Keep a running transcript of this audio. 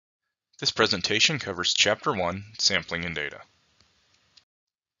This presentation covers Chapter 1, Sampling and Data.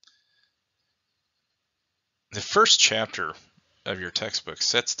 The first chapter of your textbook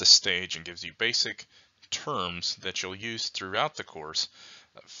sets the stage and gives you basic terms that you'll use throughout the course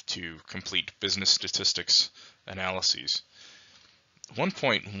to complete business statistics analyses.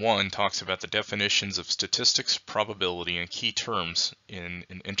 1.1 talks about the definitions of statistics, probability, and key terms in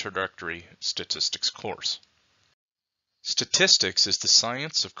an introductory statistics course. Statistics is the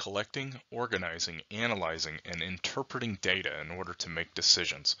science of collecting, organizing, analyzing, and interpreting data in order to make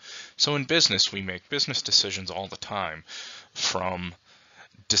decisions. So in business, we make business decisions all the time, from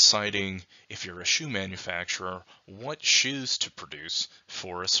deciding, if you're a shoe manufacturer, what shoes to produce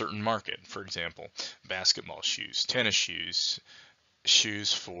for a certain market. For example, basketball shoes, tennis shoes,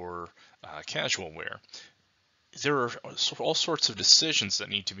 shoes for casual wear. There are all sorts of decisions that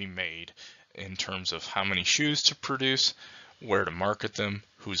need to be made in terms of how many shoes to produce, where to market them,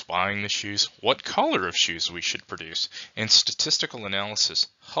 who's buying the shoes, what color of shoes we should produce, and statistical analysis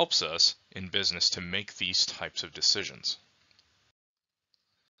helps us in business to make these types of decisions.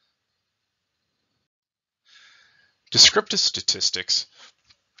 Descriptive statistics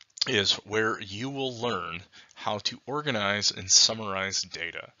is where you will learn how to organize and summarize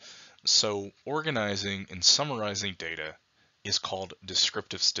data. So organizing and summarizing data is called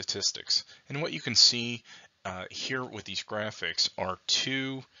descriptive statistics. And what you can see here with these graphics are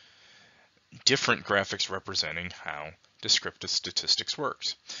two different graphics representing how descriptive statistics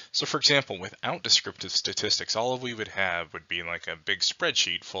works. So for example, without descriptive statistics, all we would have would be like a big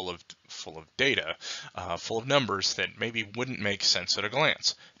spreadsheet full of data, full of numbers that maybe wouldn't make sense at a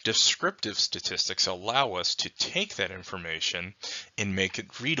glance. Descriptive statistics allow us to take that information and make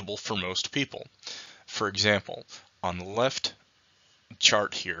it readable for most people. For example, on the left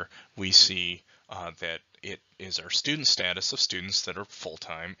chart here, we see that it is our student status of students that are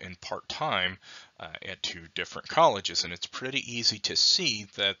full-time and part-time at two different colleges. And it's pretty easy to see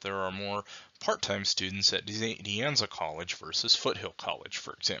that there are more part-time students at De Anza College versus Foothill College,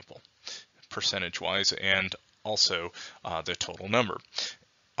 for example, percentage-wise, and also the total number.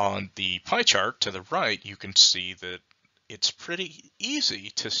 On the pie chart to the right, you can see that it's pretty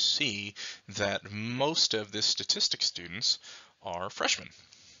easy to see that most of the statistics students are freshmen.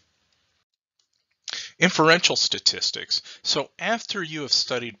 Inferential statistics. So after you have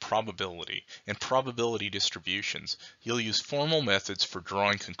studied probability and probability distributions, you'll use formal methods for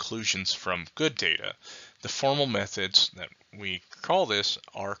drawing conclusions from good data. The formal methods that we call this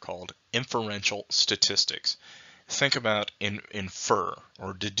are called inferential statistics. Think about infer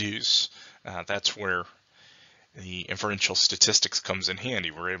or deduce. That's where the inferential statistics comes in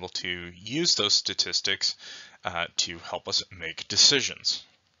handy. We're able to use those statistics to help us make decisions.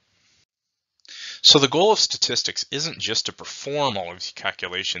 So the goal of statistics isn't just to perform all of these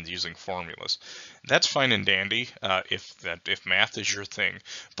calculations using formulas. That's fine and dandy if math is your thing.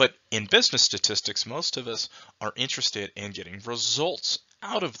 But in business statistics, most of us are interested in getting results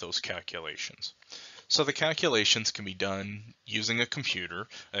out of those calculations. So the calculations can be done using a computer.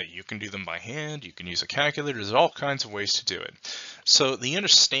 You can do them by hand. You can use a calculator. There's all kinds of ways to do it. So the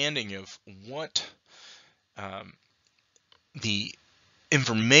understanding of what the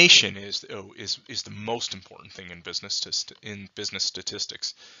information is the most important thing in business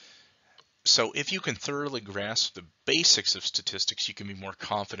statistics. So if you can thoroughly grasp the basics of statistics, you can be more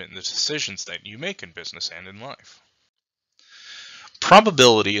confident in the decisions that you make in business and in life.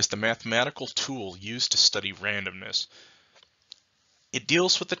 Probability is the mathematical tool used to study randomness. It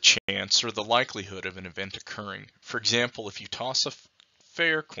deals with the chance or the likelihood of an event occurring. For example, if you toss a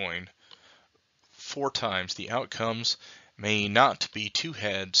fair coin 4 times, the outcomes may not be 2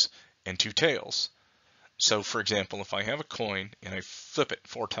 heads and 2 tails. So for example, if I have a coin and I flip it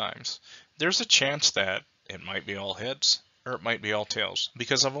 4 times, there's a chance that it might be all heads or it might be all tails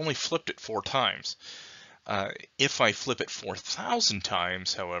because I've only flipped it 4 times. If I flip it 4,000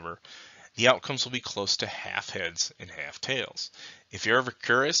 times, however, the outcomes will be close to half heads and half tails. If you're ever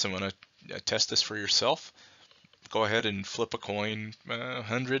curious and want to test this for yourself, go ahead and flip a coin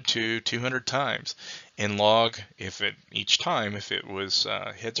 100 to 200 times and log each time if it was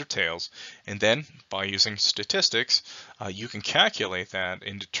heads or tails. And then by using statistics, you can calculate that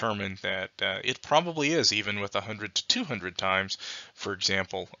and determine that it probably is, even with 100 to 200 times, for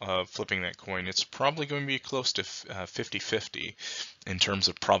example, flipping that coin, it's probably going to be close to 50-50 in terms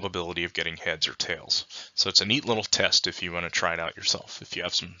of probability of getting heads or tails. So it's a neat little test if you want to try it out yourself, if you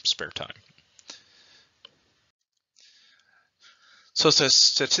have some spare time. So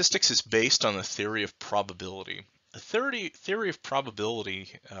statistics is based on the theory of probability. The theory of probability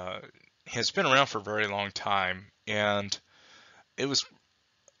has been around for a very long time, and it was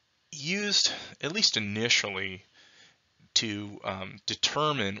used, at least initially, to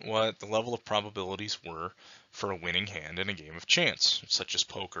determine what the level of probabilities were for a winning hand in a game of chance, such as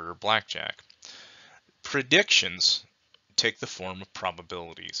poker or blackjack. Predictions take the form of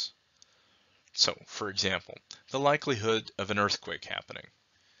probabilities. So, for example, the likelihood of an earthquake happening.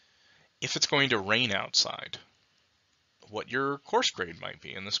 If it's going to rain outside, what your course grade might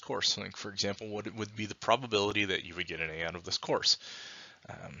be in this course. Like, for example, what it would be the probability that you would get an A out of this course.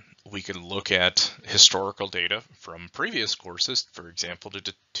 We could look at historical data from previous courses, for example,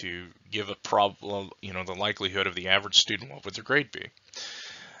 to give a problem, the likelihood of the average student, what would their grade be?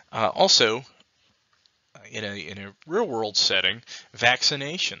 Also, in a real world setting,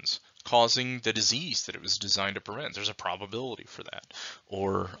 vaccinations causing the disease that it was designed to prevent. There's a probability for that.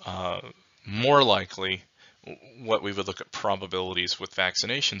 Or more likely, what we would look at probabilities with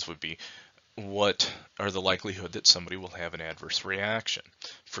vaccinations would be what are the likelihood that somebody will have an adverse reaction.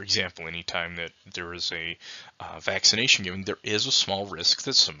 For example, anytime that there is a vaccination given, there is a small risk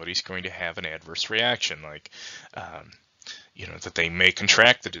that somebody's going to have an adverse reaction, like that they may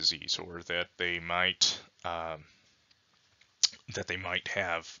contract the disease, or that they might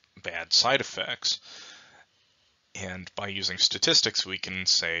have bad side effects. And by using statistics, we can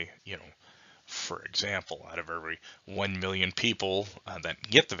say, for example, out of every 1 million people that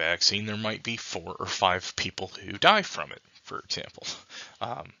get the vaccine, there might be 4 or 5 people who die from it, for example.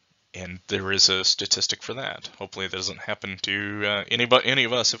 And there is a statistic for that. Hopefully it doesn't happen to any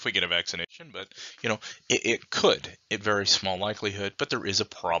of us if we get a vaccination, but it could, a very small likelihood, but there is a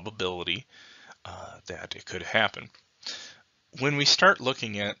probability that it could happen. When we start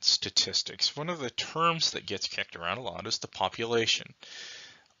looking at statistics, one of the terms that gets kicked around a lot is the population.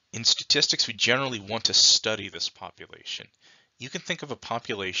 In statistics, we generally want to study this population. You can think of a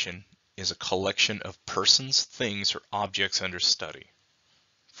population as a collection of persons, things, or objects under study.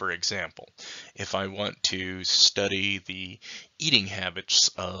 For example, if I want to study the eating habits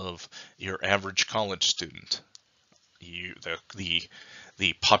of your average college student, the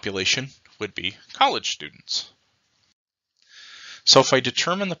population would be college students. So if I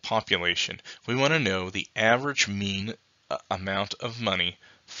determine the population, we want to know the average mean amount of money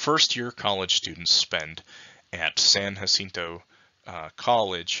first-year college students spend at San Jacinto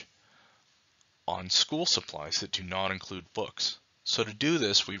College on school supplies that do not include books. So to do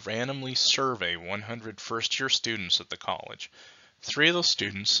this, we randomly survey 100 first-year students at the college. 3 of those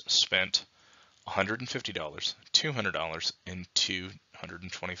students spent $150, $200, and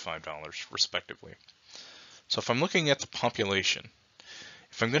 $225 respectively. So if I'm looking at the population,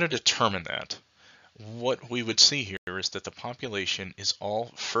 if I'm going to determine that, what we would see here is that the population is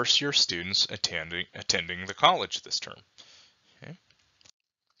all first-year students attending the college this term. Okay.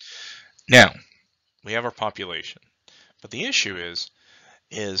 Now, we have our population, but the issue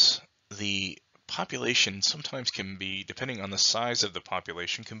is the population sometimes can be, depending on the size of the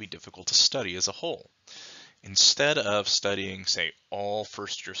population, can be difficult to study as a whole. Instead of studying, say, all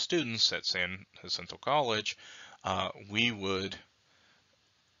first-year students at San Jacinto College, we would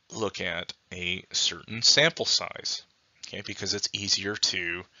look at a certain sample size, okay, because it's easier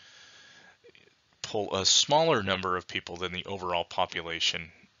to pull a smaller number of people than the overall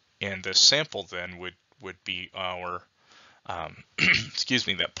population, and the sample then would be our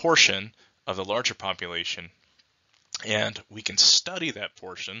that portion of the larger population, and we can study that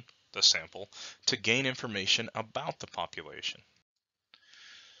portion, the sample, to gain information about the population.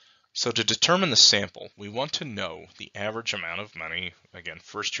 So to determine the sample, we want to know the average amount of money, again,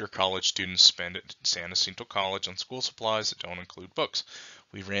 first-year college students spend at San Jacinto College on school supplies that don't include books.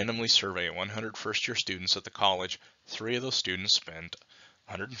 We randomly survey 100 first-year students at the college. 3 of those students spend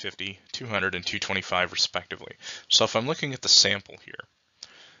 $150, $200, and $225 respectively. So if I'm looking at the sample here,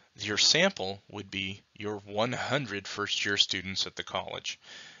 your sample would be your 100 first-year students at the college.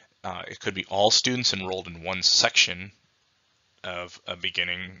 It could be all students enrolled in one section of a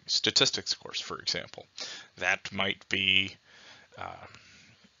beginning statistics course, for example. That might be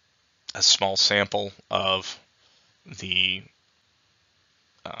a small sample of the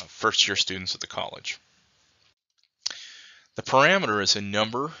first-year students at the college. The parameter is a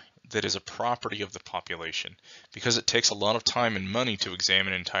number that is a property of the population. Because it takes a lot of time and money to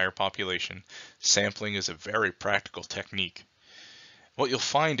examine an entire population, sampling is a very practical technique. What you'll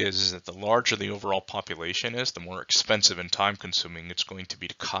find is that the larger the overall population is, the more expensive and time-consuming it's going to be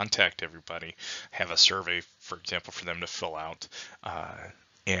to contact everybody, have a survey, for example, for them to fill out,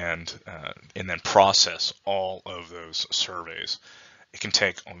 and then process all of those surveys. It can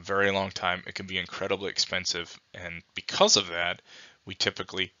take a very long time. It can be incredibly expensive, and because of that, we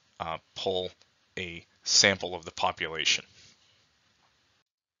typically pull a sample of the population.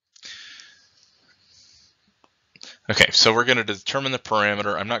 Okay, so we're going to determine the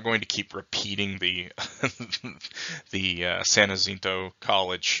parameter. I'm not going to keep repeating the the San Jacinto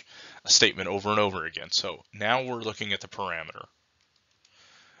College statement over and over again. So now we're looking at the parameter.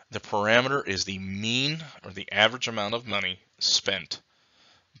 The parameter is the mean or the average amount of money spent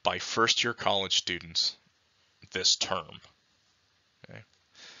by first-year college students this term. Okay?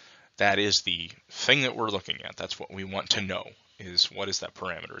 That is the thing that we're looking at. That's what we want to know, is what is that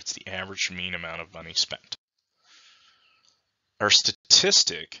parameter? It's the average mean amount of money spent. Our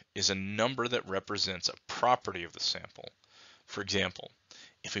statistic is a number that represents a property of the sample. For example,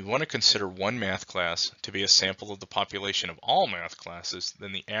 if we want to consider one math class to be a sample of the population of all math classes,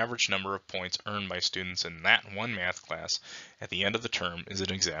 then the average number of points earned by students in that one math class at the end of the term is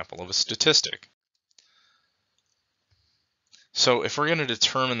an example of a statistic. So if we're going to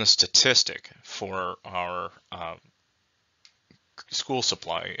determine the statistic for our school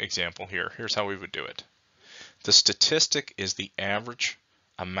supply example here, here's how we would do it. The statistic is the average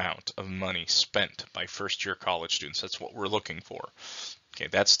amount of money spent by first-year college students. That's what we're looking for. Okay,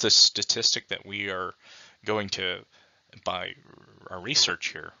 that's the statistic that we are going to, by our research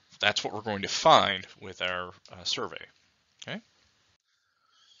here, that's what we're going to find with our survey. Okay.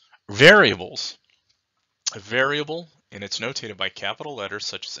 Variables. A variable, and it's notated by capital letters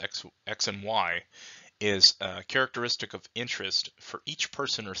such as X and Y, is a characteristic of interest for each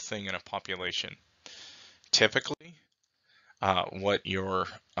person or thing in a population. Typically,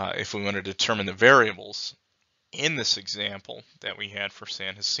 if we want to determine the variables in this example that we had for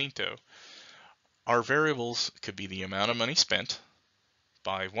San Jacinto, our variables could be the amount of money spent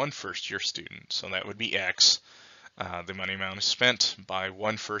by one first-year student. So that would be X. The money amount is spent by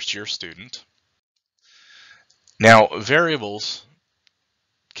one first-year student. Now, variables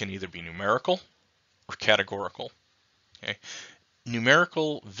can either be numerical or categorical. Okay?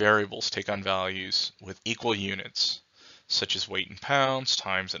 Numerical variables take on values with equal units, such as weight in pounds,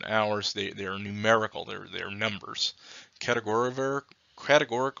 times in hours. They are numerical, they're numbers.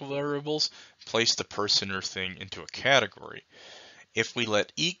 Categorical variables place the person or thing into a category. If we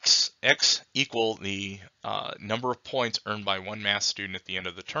let X equal the number of points earned by one math student at the end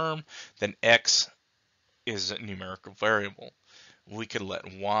of the term, then X is a numerical variable. We could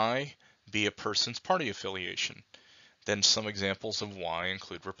let Y be a person's party affiliation. Then some examples of Y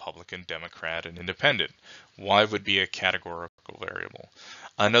include Republican, Democrat, and Independent. Y would be a categorical variable.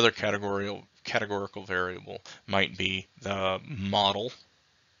 Another categorical variable might be the model,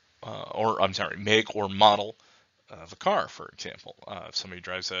 make or model of a car, for example. If somebody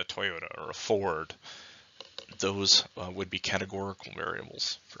drives a Toyota or a Ford, those would be categorical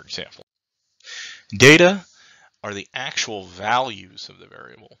variables, for example. Data are the actual values of the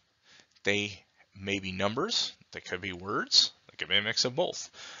variable. They may be numbers, they could be words, they could be a mix of both.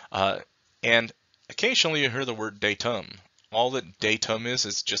 And occasionally you hear the word datum. All that datum is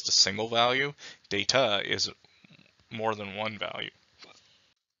just a single value. Data is more than one value.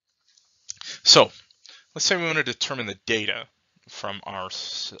 So let's say we want to determine the data from our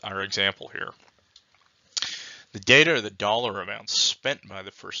example here. The data are the dollar amounts spent by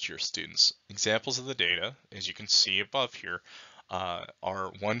the first-year students. Examples of the data, as you can see above here, are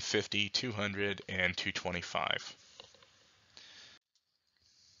 150, 200, and 225.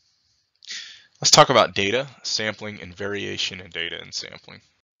 Let's talk about data, sampling, and variation in data and sampling.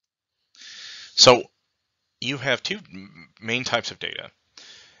 So you have two main types of data.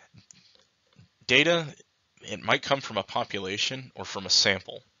 Data, it might come from a population or from a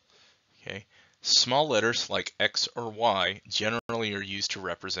sample. Okay. Small letters like X or Y generally are used to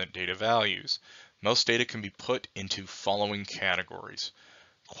represent data values. Most data can be put into following categories: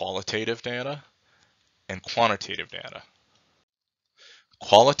 qualitative data and quantitative data.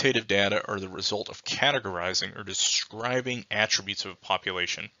 Qualitative data are the result of categorizing or describing attributes of a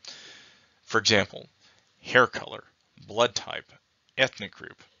population. For example, hair color, blood type, ethnic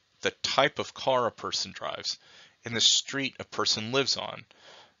group, the type of car a person drives, and the street a person lives on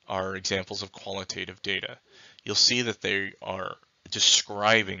are examples of qualitative data. You'll see that they are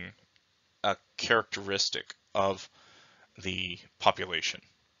describing a characteristic of the population.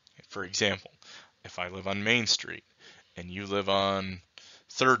 For example, if I live on Main Street and you live on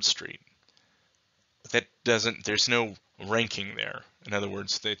 3rd Street, there's no ranking there. In other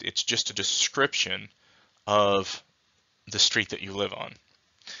words, it's just a description of the street that you live on.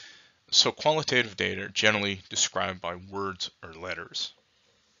 So qualitative data are generally described by words or letters.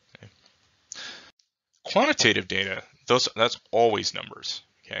 Okay. Quantitative data, that's always numbers.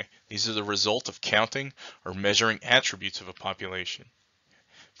 Okay. These are the result of counting or measuring attributes of a population.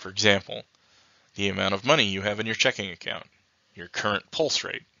 For example, the amount of money you have in your checking account, your current pulse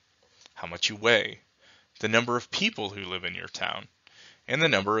rate, how much you weigh, the number of people who live in your town, and the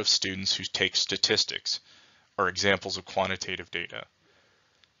number of students who take statistics are examples of quantitative data.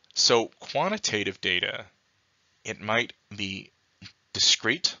 So quantitative data, it might be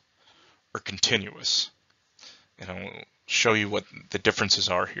discrete or continuous. And I'll show you what the differences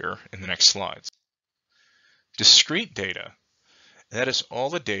are here in the next slides. Discrete data, that is all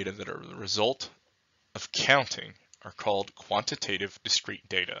the data that are the result of counting, are called quantitative discrete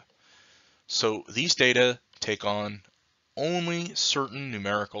data. So these data take on only certain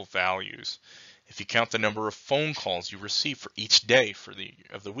numerical values. If you count the number of phone calls you receive for each day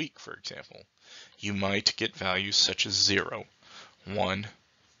of the week, for example, you might get values such as 0, 1,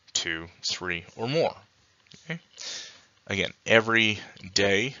 2, 3, or more. Okay? Again, every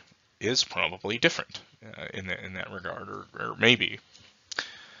day is probably different in that regard, or maybe.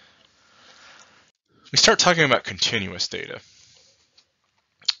 We start talking about continuous data.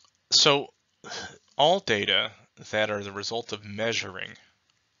 So all data that are the result of measuring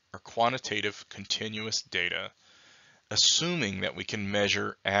are quantitative continuous data, assuming that we can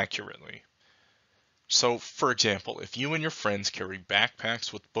measure accurately. So for example, if you and your friends carry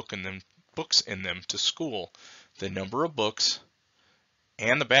backpacks with books in them to school, the number of books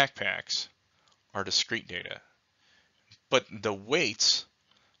and the backpacks are discrete data. But the weights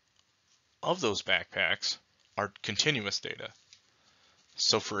of those backpacks are continuous data.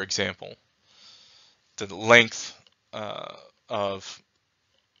 So for example, the length of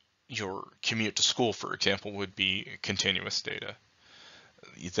your commute to school, for example, would be continuous data.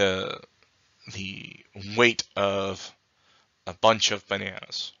 The weight of a bunch of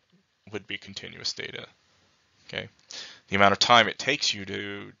bananas would be continuous data. Okay, the amount of time it takes you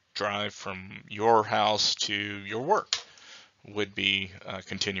to drive from your house to your work would be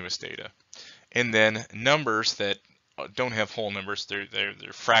continuous data. And then numbers that don't have whole numbers, they're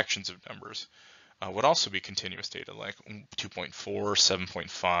fractions of numbers, would also be continuous data, like 2.4,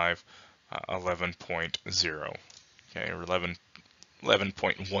 7.5, 11.0, okay, or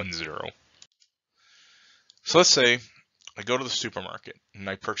 11.10. So let's say I go to the supermarket and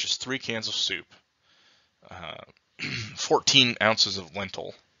I purchase 3 cans of soup, 14 ounces of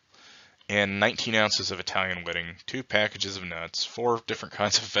lentil, and 19 ounces of Italian wedding, 2 packages of nuts, 4 different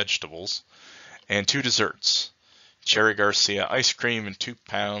kinds of vegetables, and 2 desserts, Cherry Garcia ice cream, and 2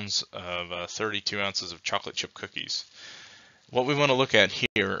 pounds of 32 ounces of chocolate chip cookies. What we want to look at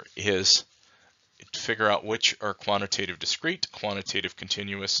here is to figure out which are quantitative discrete, quantitative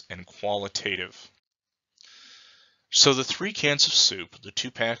continuous, and qualitative. So the 3 cans of soup, the 2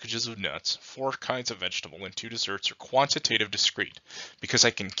 packages of nuts, 4 kinds of vegetable, and 2 desserts are quantitative discrete because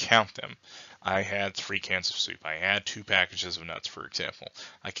I can count them. I had 3 cans of soup. I had 2 packages of nuts, for example.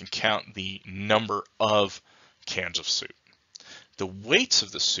 I can count the number of cans of soup. The weights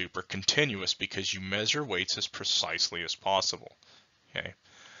of the soup are continuous because you measure weights as precisely as possible. Okay.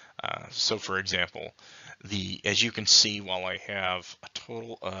 So for example, as you can see, while I have a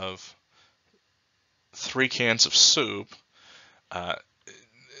total of 3 cans of soup,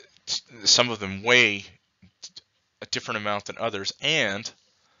 some of them weigh a different amount than others, and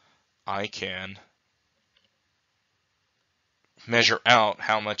I can measure out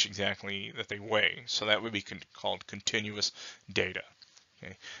how much exactly that they weigh. So that would be called continuous data.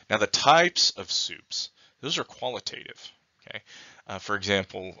 Okay. Now the types of soups, those are qualitative. Okay. For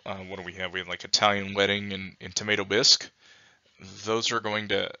example, what do we have? We have like Italian wedding and tomato bisque. Those are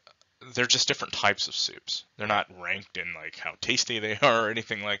they're just different types of soups. They're not ranked in like how tasty they are or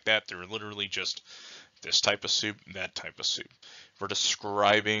anything like that. They're literally just this type of soup, that type of soup. We're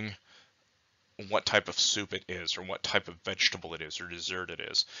describing what type of soup it is, or what type of vegetable it is, or dessert it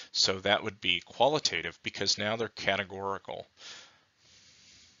is. So that would be qualitative because now they're categorical.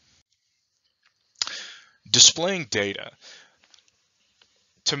 Displaying data.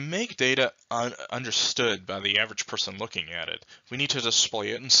 To make data understood by the average person looking at it, we need to display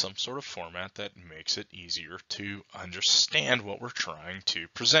it in some sort of format that makes it easier to understand what we're trying to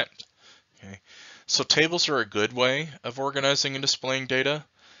present. Okay? So tables are a good way of organizing and displaying data.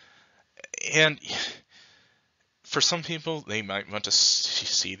 And for some people, they might want to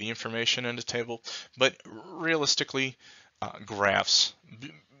see the information in a table, but realistically, graphs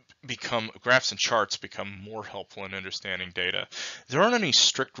and charts become more helpful in understanding data. There aren't any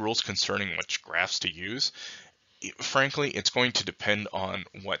strict rules concerning which graphs to use. Frankly, it's going to depend on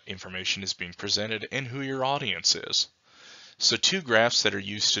what information is being presented and who your audience is. So 2 graphs that are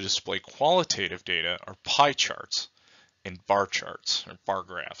used to display qualitative data are pie charts and bar charts, or bar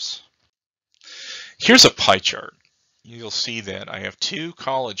graphs. Here's a pie chart. You'll see that I have 2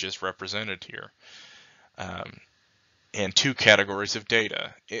 colleges represented here. And 2 categories of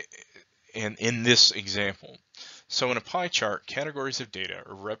data. in this example. So in a pie chart, categories of data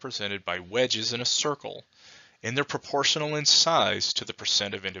are represented by wedges in a circle, and they're proportional in size to the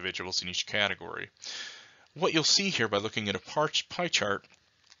percent of individuals in each category. What you'll see here by looking at a pie chart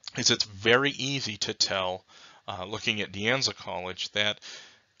is it's very easy to tell, looking at De Anza College, that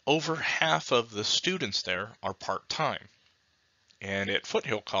over half of the students there are part-time. And at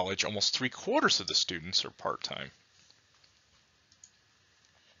Foothill College, almost 3/4 of the students are part-time.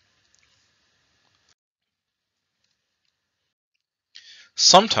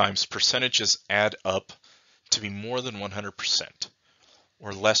 Sometimes percentages add up to be more than 100%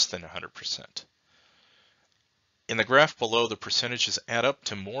 or less than 100%. In the graph below, the percentages add up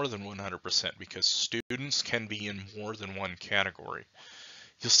to more than 100% because students can be in more than one category.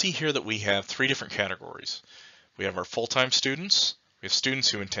 You'll see here that we have 3 different categories. We have our full-time students, we have students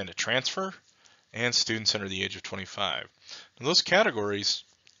who intend to transfer, and students under the age of 25. Now, those categories,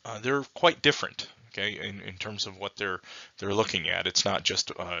 they're quite different, okay, in terms of what they're looking at. It's not just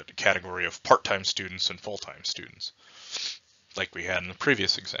a category of part-time students and full-time students, like we had in the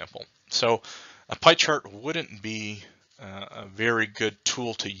previous example. So a pie chart wouldn't be a very good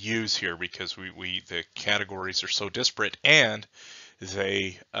tool to use here because the categories are so disparate and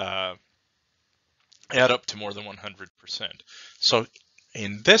they add up to more than 100%. So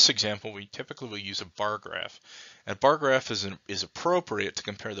in this example, we typically will use a bar graph. A bar graph is appropriate to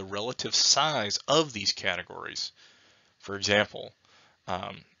compare the relative size of these categories. For example,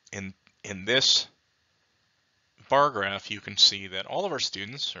 in this bar graph, you can see that all of our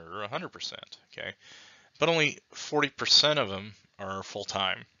students are 100%, okay? But only 40% of them are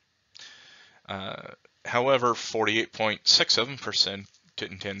full-time. However, 48.67%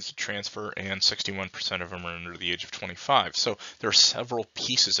 intends to transfer, and 61% of them are under the age of 25. So there are several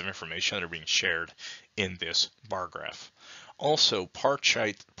pieces of information that are being shared in this bar graph. Also,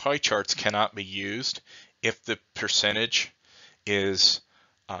 pie charts cannot be used if the percentage is,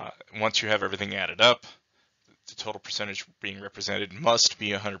 once you have everything added up, the total percentage being represented must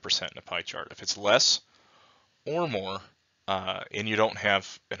be 100% in a pie chart. If it's less or more, and you don't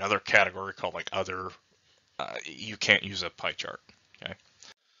have another category called like other, you can't use a pie chart. Okay.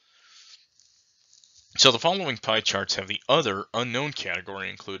 So the following pie charts have the other unknown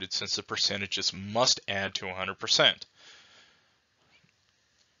category included since the percentages must add to 100%.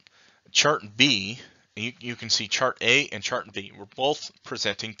 Chart B, you can see chart A and chart B. We're both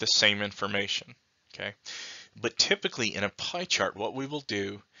presenting the same information. Okay. But typically in a pie chart, what we will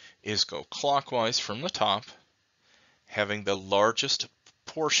do is go clockwise from the top, having the largest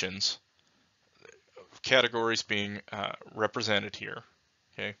portions, categories being represented here,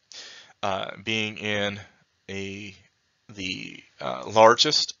 okay, being in the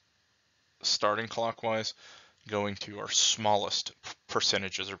largest, starting clockwise, going to our smallest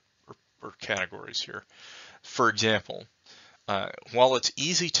percentages or categories here. For example, while it's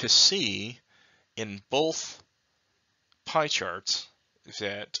easy to see in both pie charts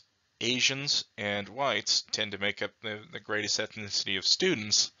that Asians and whites tend to make up the greatest ethnicity of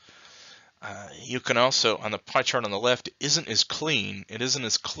students, you can also, on the pie chart on the left, isn't as clean, it isn't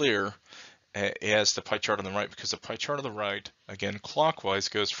as clear as the pie chart on the right, because the pie chart on the right, again clockwise,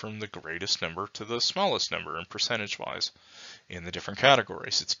 goes from the greatest number to the smallest number and percentage-wise in the different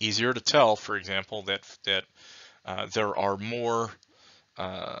categories. It's easier to tell, for example, that there are more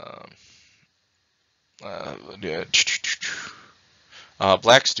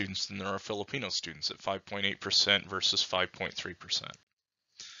black students than there are Filipino students at 5.8% versus 5.3%.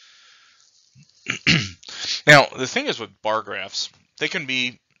 Now, the thing is with bar graphs, they can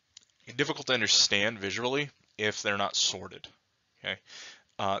be difficult to understand visually if they're not sorted. Okay,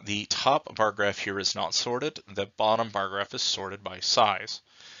 the top bar graph here is not sorted. The bottom bar graph is sorted by size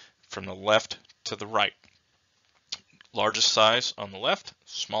from the left to the right. Largest size on the left,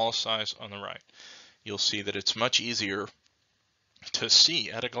 smallest size on the right. You'll see that it's much easier to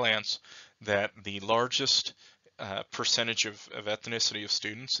see at a glance that the largest percentage of ethnicity of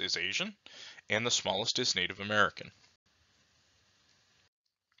students is Asian, and the smallest is Native American.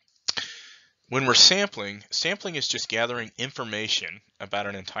 When we're sampling is just gathering information about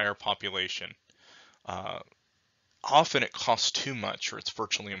an entire population. Often it costs too much, or it's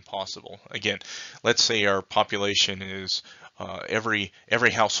virtually impossible. Again, let's say our population is every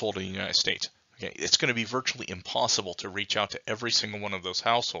household in the United States. Okay, it's going to be virtually impossible to reach out to every single one of those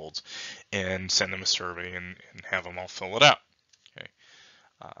households and send them a survey and have them all fill it out. Okay,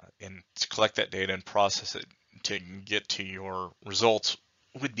 and to collect that data and process it to get to your results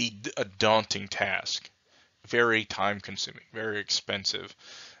would be a daunting task, very time-consuming, very expensive.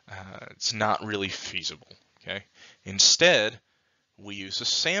 It's not really feasible. Okay, instead, we use a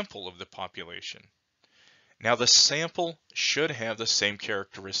sample of the population. Now the sample should have the same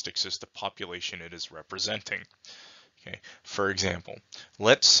characteristics as the population it is representing. Okay. For example,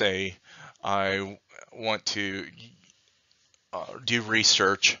 let's say I want to do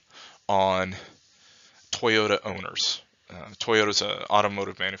research on Toyota owners. Toyota's an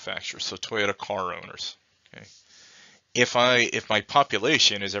automotive manufacturer, so Toyota car owners. Okay. If my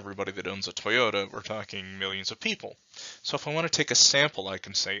population is everybody that owns a Toyota, we're talking millions of people. So if I want to take a sample, I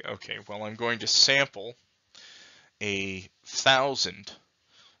can say, okay, well, I'm going to sample 1,000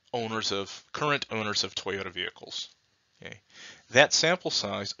 current owners of Toyota vehicles. Okay. That sample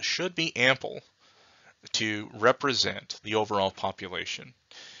size should be ample to represent the overall population.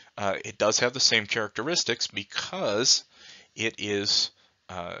 It does have the same characteristics because it is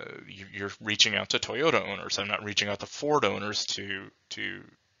you're reaching out to Toyota owners. I'm not reaching out to Ford owners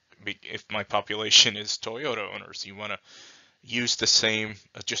if my population is Toyota owners. You want to use the same,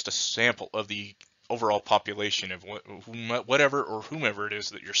 just a sample of the overall population of whatever or whomever it is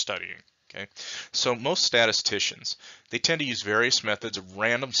that you're studying. Okay, so most statisticians, they tend to use various methods of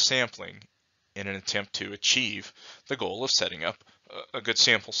random sampling in an attempt to achieve the goal of setting up a good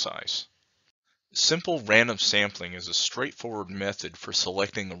sample size. Simple random sampling is a straightforward method for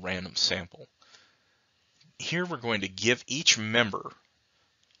selecting a random sample. Here we're going to give each member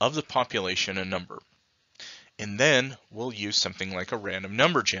of the population a number, and then we'll use something like a random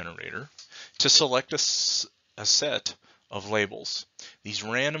number generator to select a set of labels. These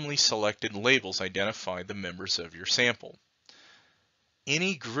randomly selected labels identify the members of your sample.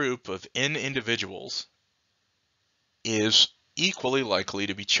 Any group of n individuals is equally likely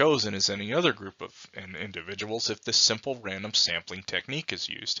to be chosen as any other group of n individuals if this simple random sampling technique is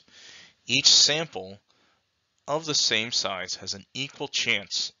used. Each sample of the same size has an equal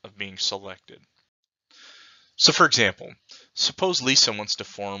chance of being selected. So for example, suppose Lisa wants to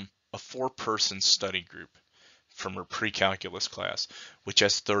form a 4-person study group from her pre-calculus class, which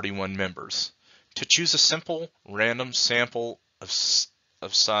has 31 members. To choose a simple random sample of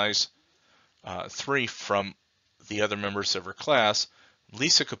size 3 from the other members of her class,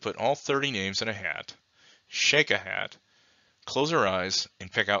 Lisa could put all 30 names in a hat, shake a hat, close her eyes,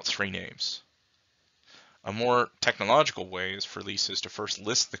 and pick out 3 names. A more technological way is for Lisa to first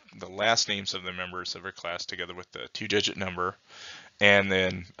list the last names of the members of her class together with the 2-digit number, and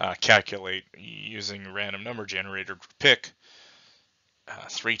then calculate using a random number generator to pick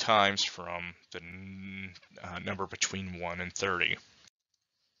 3 times from the number between 1 and 30.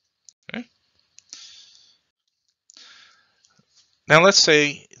 Okay. Now let's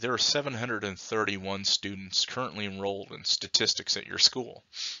say there are 731 students currently enrolled in statistics at your school,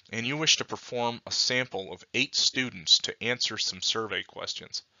 and you wish to perform a sample of 8 students to answer some survey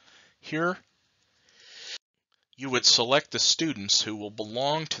questions. Here, you would select the students who will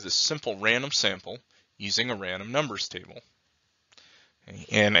belong to the simple random sample using a random numbers table.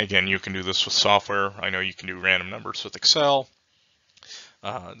 And again, you can do this with software. I know you can do random numbers with Excel.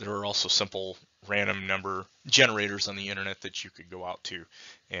 There are also simple random number generators on the internet that you could go out to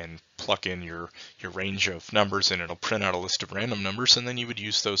and plug in your range of numbers, and it'll print out a list of random numbers, and then you would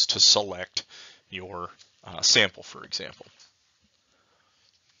use those to select your sample, for example.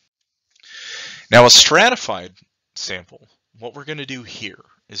 Now a stratified sample, what we're going to do here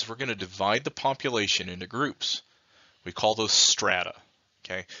is we're going to divide the population into groups. We call those strata.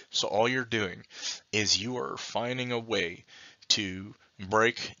 Okay, so all you're doing is you are finding a way to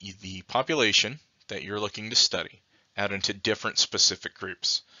break the population that you're looking to study out into different specific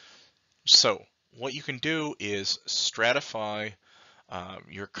groups. So what you can do is stratify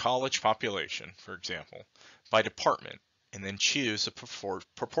your college population, for example, by department, and then choose a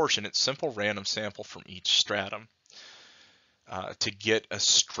proportionate simple random sample from each stratum to get a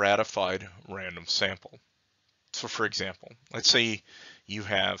stratified random sample. So for example, let's say you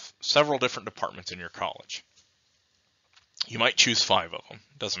have several different departments in your college. You might choose 5 of them.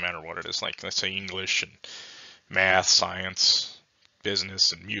 Doesn't matter what it is, like let's say English and math, science,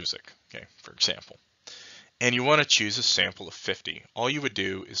 business, and music, okay, for example. And you want to choose a sample of 50. All you would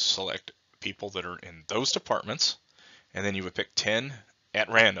do is select people that are in those departments, and then you would pick 10 at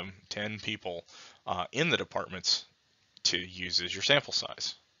random, 10 people in the departments to use as your sample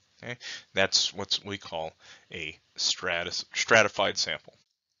size. Okay, that's what we call a stratified sample.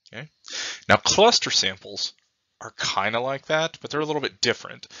 Okay, now cluster samples are kind of like that, but they're a little bit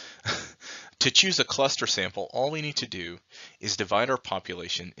different. To choose a cluster sample, all we need to do is divide our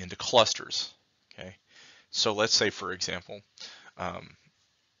population into clusters. Okay, so let's say, for example,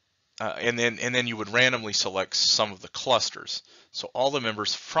 and then you would randomly select some of the clusters. So all the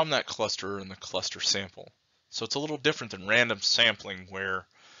members from that cluster are in the cluster sample. So it's a little different than random sampling, where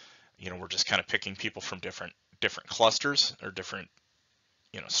we're just kind of picking people from different clusters or different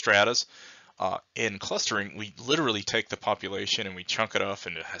stratas. In clustering, we literally take the population and we chunk it off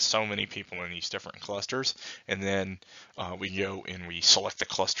into so many people in these different clusters, and then we go and we select the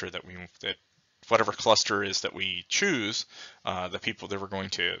cluster that whatever cluster is that we choose, the people that we're going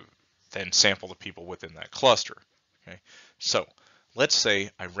to then sample the people within that cluster. Okay, so let's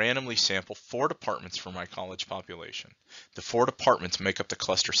say I randomly sample 4 departments for my college population. The 4 departments make up the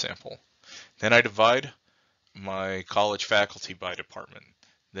cluster sample. Then I divide my college faculty by department.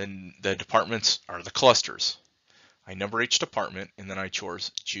 Then the departments are the clusters. I number each department, and then I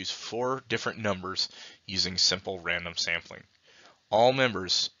choose 4 different numbers using simple random sampling. All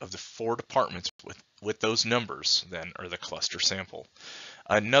members of the 4 departments with those numbers then are the cluster sample.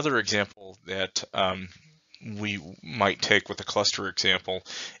 Another example that we might take with the cluster example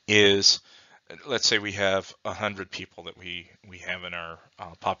is, let's say we have 100 people that we have in our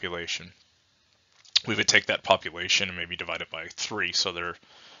population. We would take that population and maybe divide it by 3, so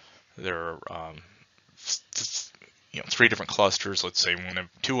there are 3 different clusters. Let's say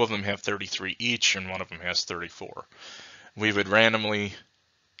 2 of them have 33 each, and 1 of them has 34. We would randomly,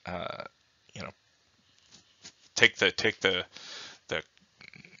 take the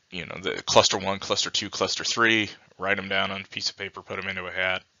cluster 1, cluster 2, cluster 3, write them down on a piece of paper, put them into a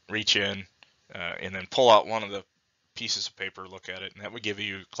hat, reach in, and then pull out one of the pieces of paper, look at it, and that would give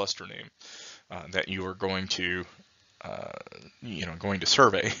you a cluster name that you are going to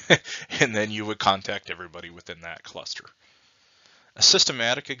survey, and then you would contact everybody within that cluster. A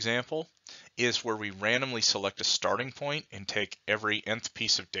systematic example is where we randomly select a starting point and take every nth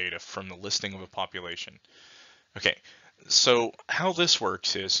piece of data from the listing of a population. Okay, so how this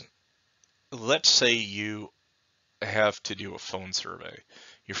works is, let's say you have to do a phone survey.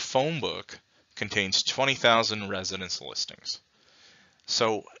 Your phone book contains 20,000 residence listings.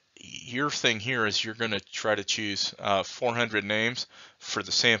 So your thing here is you're going to try to choose 400 names for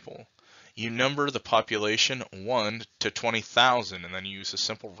the sample. You number the population 1 to 20,000, and then you use a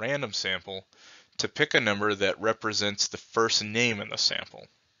simple random sample to pick a number that represents the first name in the sample.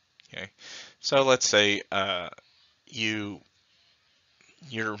 Okay, so let's say your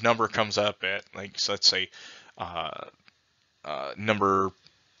number comes up at, so let's say number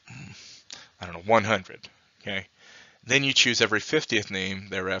 100. Okay, then you choose every 50th name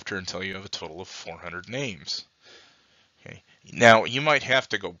thereafter until you have a total of 400 names. Okay. Now you might have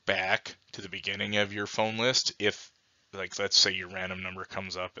to go back to the beginning of your phone list if, let's say your random number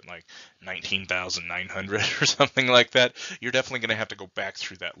comes up at 19,900 or something like that. You're definitely going to have to go back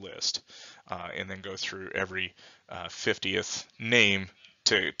through that list and then go through every 50th name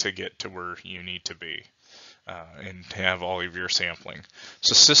to get to where you need to be and have all of your sampling.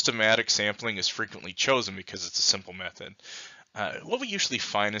 So systematic sampling is frequently chosen because it's a simple method. What we usually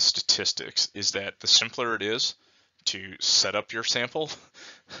find in statistics is that the simpler it is to set up your sample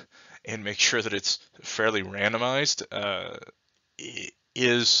and make sure that it's fairly randomized,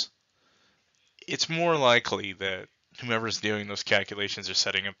 it's more likely that whomever's doing those calculations or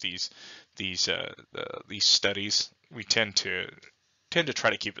setting up these studies, we tend to try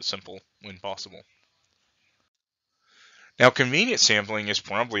to keep it simple when possible. Now, convenience sampling is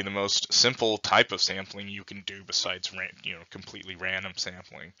probably the most simple type of sampling you can do besides completely random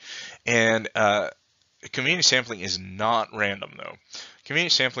sampling. And convenience sampling is not random, though.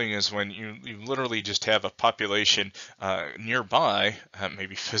 Convenience sampling is when you literally just have a population nearby,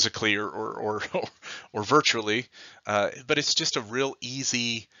 maybe physically or virtually, but it's just a real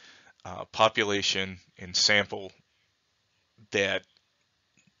easy population and sample that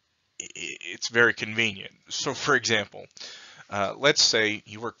it's very convenient. So, for example, let's say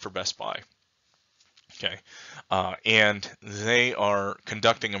you work for Best Buy. Okay, and they are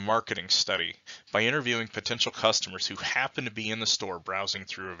conducting a marketing study by interviewing potential customers who happen to be in the store browsing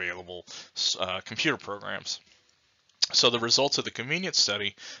through available computer programs. So the results of the convenience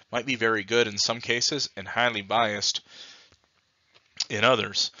study might be very good in some cases and highly biased in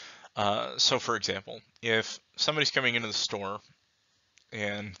others. So for example, if somebody's coming into the store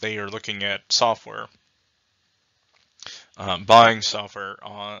and they are looking at software, buying software,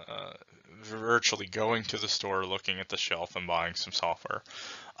 virtually going to the store, looking at the shelf and buying some software,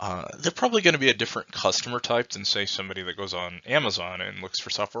 they're probably going to be a different customer type than, say, somebody that goes on Amazon and looks for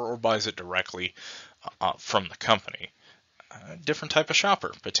software or buys it directly from the company. Different type of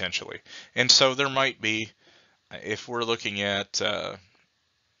shopper, potentially. And so there might be, if we're looking at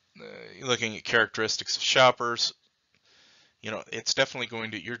characteristics of shoppers, it's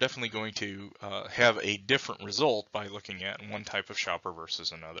definitely you're definitely going to have a different result by looking at one type of shopper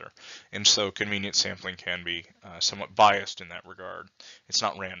versus another. And so convenience sampling can be somewhat biased in that regard. It's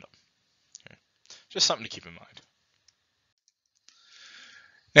not random. Okay? Just something to keep in mind.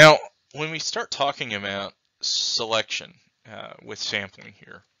 Now, when we start talking about selection with sampling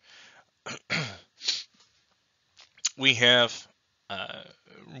here, we have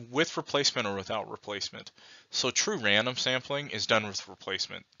with replacement or without replacement. So true random sampling is done with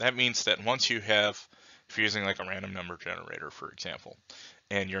replacement. That means that once you have, if you're using like a random number generator, for example,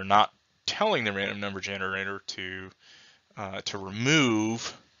 and you're not telling the random number generator to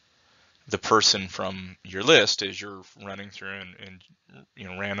remove the person from your list as you're running through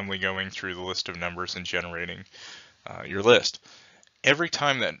and randomly going through the list of numbers and generating your list. Every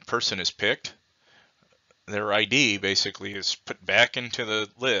time that person is picked, their ID basically is put back into the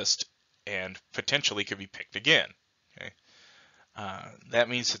list and potentially could be picked again. Okay? That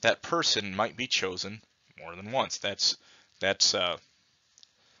means that person might be chosen more than once. That's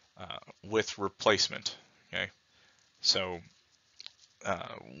with replacement. Okay, so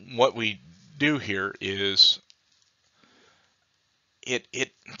what we do here is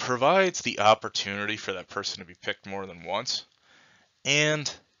it provides the opportunity for that person to be picked more than once,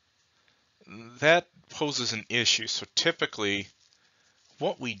 and that poses an issue. So typically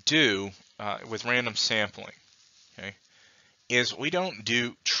what we do with random sampling, okay, is we don't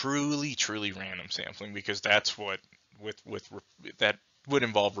do truly random sampling, because that's what that would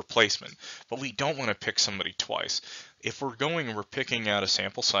involve replacement. But we don't want to pick somebody twice. If we're picking out a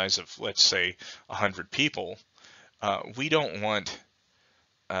sample size of, let's say, 100 people, we don't want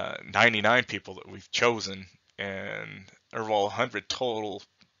 99 people that we've chosen, or 100 total,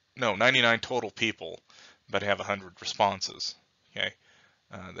 no, 99 total people, but have 100 responses. Okay,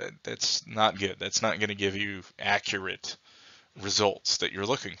 that's not good. That's not going to give you accurate results that you're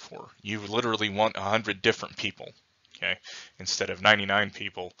looking for. You literally want 100 different people, okay, instead of 99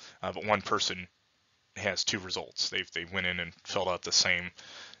 people, but one person has 2 results. They went in and filled out the same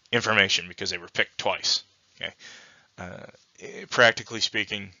information because they were picked twice. Okay, practically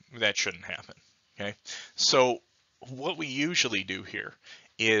speaking, that shouldn't happen. Okay, so what we usually do here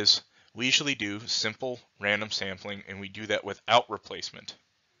is we usually do simple random sampling, and we do that without replacement.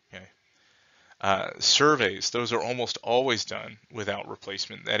 Okay. Surveys, those are almost always done without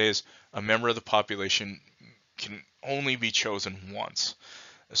replacement. That is, a member of the population can only be chosen once.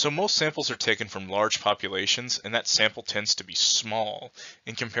 So most samples are taken from large populations, and that sample tends to be small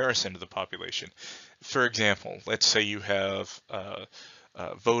in comparison to the population. For example, let's say you have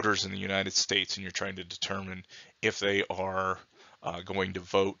voters in the United States, and you're trying to determine if they are going to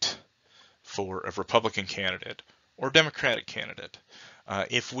vote for a Republican candidate or Democratic candidate.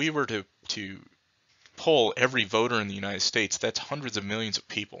 If we were to poll every voter in the United States, that's hundreds of millions of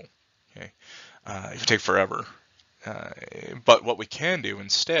people. Okay, it would take forever. But what we can do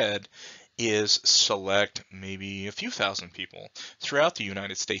instead is select maybe a few thousand people throughout the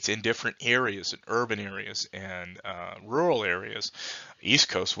United States in different areas, in urban areas and rural areas, East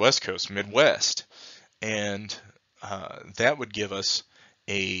Coast, West Coast, Midwest, and that would give us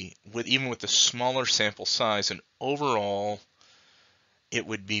even with the smaller sample size, and overall it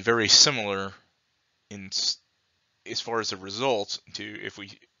would be very similar as far as the results to if we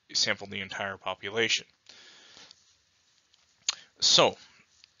sampled the entire population. So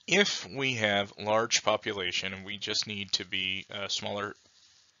if we have large population and we just need to be a smaller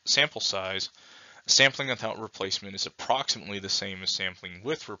sample size, sampling without replacement is approximately the same as sampling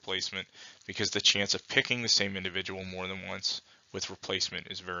with replacement, because the chance of picking the same individual more than once with replacement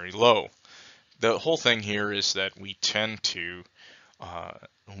is very low. The whole thing here is that we tend to,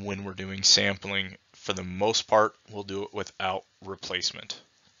 when we're doing sampling, for the most part, we'll do it without replacement.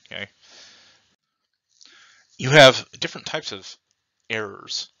 Okay. You have different types of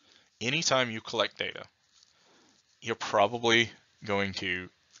errors. Anytime you collect data, you're probably going to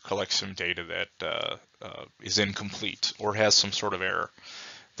collect some data that is incomplete or has some sort of error.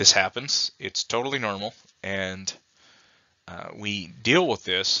 This happens. It's totally normal, and we deal with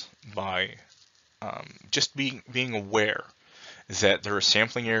this by just being aware that there are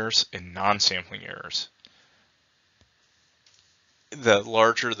sampling errors and non-sampling errors. The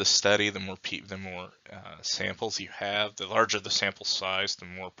larger the study, the more samples you have, the larger the sample size, the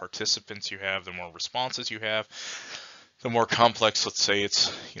more participants you have, the more responses you have, the more complex. Let's say it's,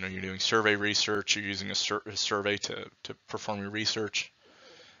 you're doing survey research, you're using a survey to perform your research.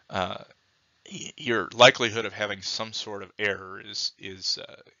 Your likelihood of having some sort of error is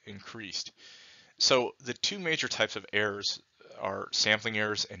increased. So the two major types of errors are sampling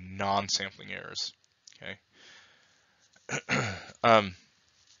errors and non-sampling errors. Okay. A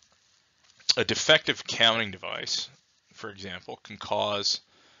defective counting device, for example, can cause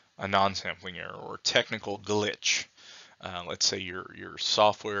a non-sampling error or technical glitch. Let's say your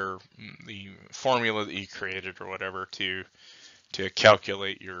software, the formula that you created or whatever to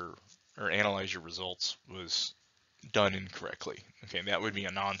calculate your or analyze your results was done incorrectly. Okay, that would be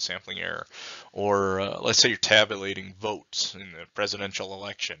a non-sampling error. Or let's say you're tabulating votes in the presidential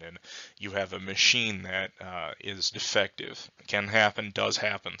election and you have a machine that is defective. It can happen, does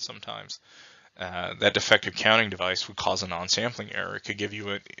happen sometimes. That defective counting device would cause a non-sampling error. It could give you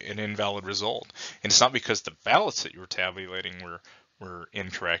an invalid result. And it's not because the ballots that you were tabulating were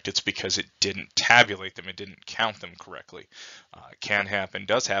incorrect. It's because it didn't tabulate them. It didn't count them correctly. It can happen,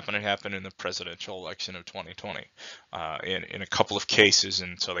 does happen. It happened in the presidential election of 2020 in a couple of cases.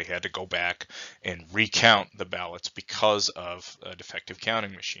 And so they had to go back and recount the ballots because of a defective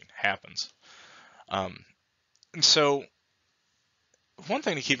counting machine. Happens. And so one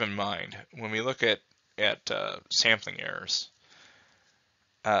thing to keep in mind when we look at sampling errors,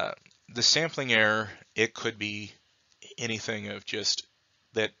 the sampling error, it could be anything of just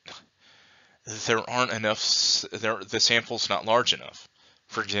that there aren't enough, the sample's not large enough.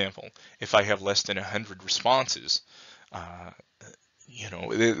 For example, if I have less than 100 responses, that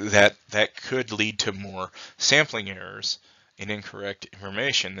could lead to more sampling errors and incorrect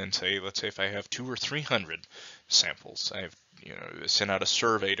information than let's say if I have 200 or 300 samples. I've sent out a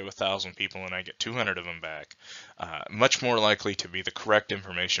survey to 1,000 people and I get 200 of them back. Much more likely to be the correct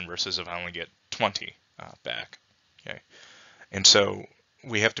information versus if I only get 20 back. Okay, and so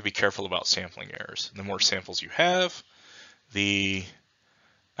we have to be careful about sampling errors. The more samples you have, the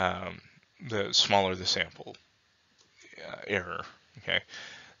smaller the sample error. Okay,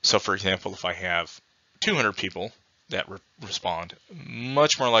 so for example, if I have 200 people that respond,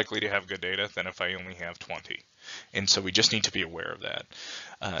 much more likely to have good data than if I only have 20. And so we just need to be aware of that.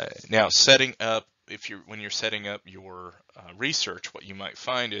 Now, setting up, when you're setting up your research, what you might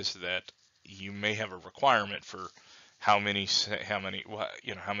find is that you may have a requirement for how many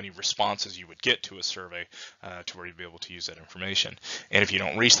responses you would get to a survey to where you'd be able to use that information. And if you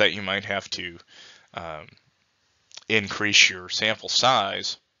don't reach that, you might have to increase your sample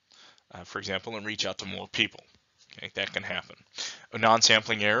size, for example, and reach out to more people. Okay, that can happen.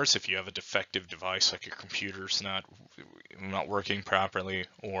 Non-sampling errors, if you have a defective device, like your computer's not working properly,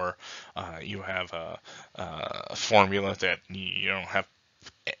 or you have a formula that you don't have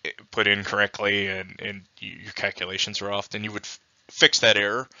put in correctly and your calculations are off, then you would fix that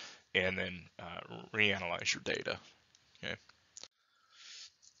error and then reanalyze your data. Okay.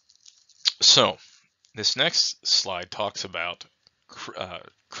 So this next slide talks about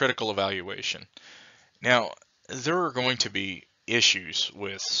critical evaluation. Now, there are going to be issues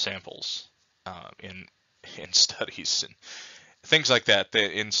with samples in studies and things like that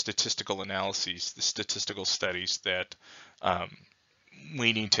in statistical analyses, the statistical studies that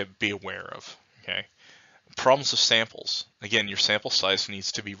we need to be aware of. Okay, problems with samples. Again, your sample size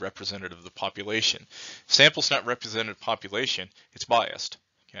needs to be representative of the population. If sample's not representative of the population, it's biased.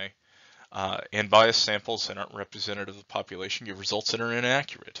 Okay, and biased samples that aren't representative of the population give results that are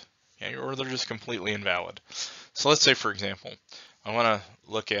inaccurate. Okay, or they're just completely invalid. So let's say, for example, I want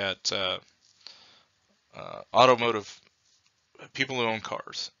to look at automotive people who own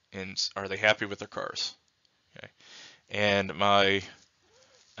cars, and are they happy with their cars? Okay, and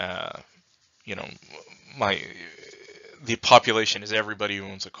the population is everybody who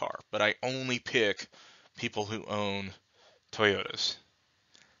owns a car, but I only pick people who own Toyotas.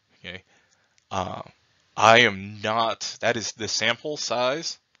 Okay, I am not. That is the sample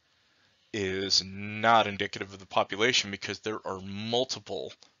size is not indicative of the population because there are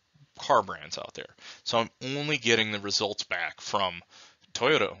multiple car brands out there. So I'm only getting the results back from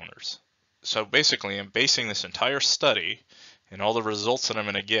Toyota owners. So basically I'm basing this entire study and all the results that I'm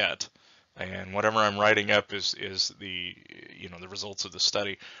going to get, and whatever I'm writing up is the results of the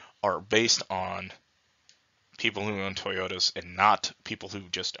study are based on people who own Toyotas and not people who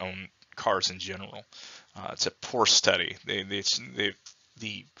just own cars in general. It's a poor study. The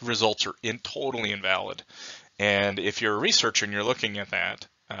results are totally invalid. And if you're a researcher and you're looking at that,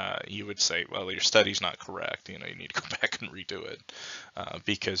 you would say, well, your study's not correct. You need to go back and redo it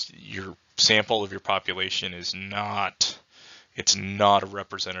because your sample of your population is not a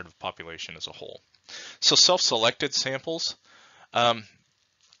representative population as a whole. So self-selected samples,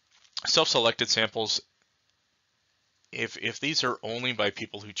 if these are only by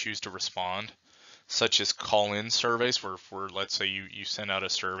people who choose to respond, such as call-in surveys where let's say you send out a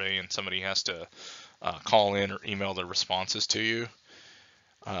survey and somebody has to call in or email their responses to you,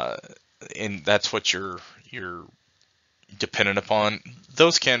 and that's what your dependent upon,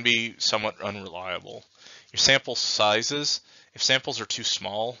 those can be somewhat unreliable. Your sample sizes, if samples are too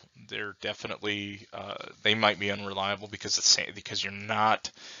small, they're definitely they might be unreliable because you're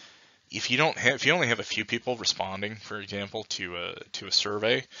not, if you only have a few people responding, for example, to a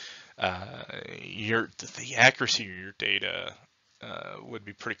survey, the accuracy of your data would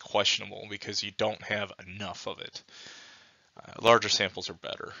be pretty questionable because you don't have enough of it. Larger samples are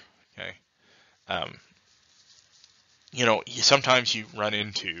better. Okay. Sometimes you run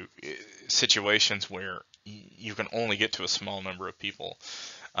into situations where you can only get to a small number of people.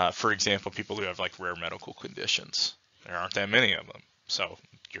 For example, people who have like rare medical conditions. There aren't that many of them, so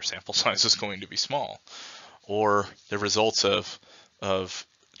your sample size is going to be small. Or the results of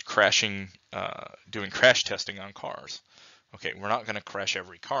crashing, doing crash testing on cars. Okay, we're not going to crash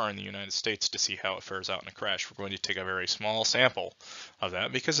every car in the United States to see how it fares out in a crash. We're going to take a very small sample of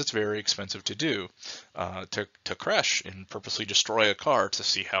that because it's very expensive to do, to crash and purposely destroy a car to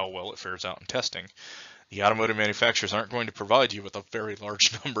see how well it fares out in testing. The automotive manufacturers aren't going to provide you with a very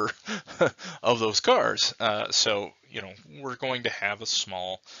large number of those cars. So, we're going to have a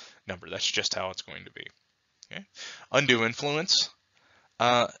small number. That's just how it's going to be. Okay. Undue influence.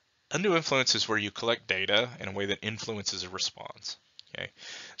 Undue influence is where you collect data in a way that influences a response. Okay,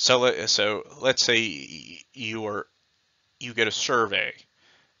 so let's say you get a survey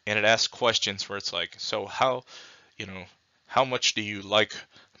and it asks questions where it's like, so how much do you like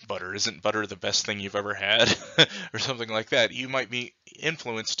butter? Isn't butter the best thing you've ever had? Or something like that. You might be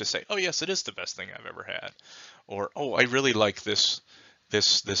influenced to say, oh yes, it is the best thing I've ever had. Or, oh, I really like this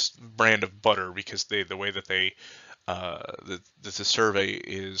brand of butter because the way that they the survey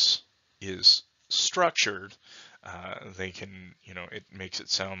is structured, they can, it makes it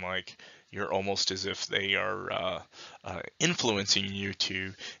sound like you're almost as if they are influencing you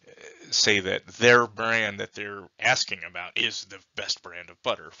to say that their brand that they're asking about is the best brand of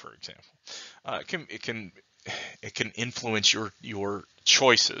butter, for example. It can influence your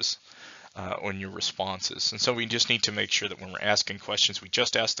choices on your responses. And so we just need to make sure that when we're asking questions, we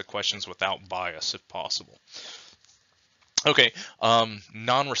just ask the questions without bias if possible. Okay,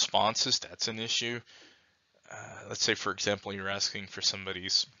 non-responses, that's an issue. Let's say, for example, you're asking for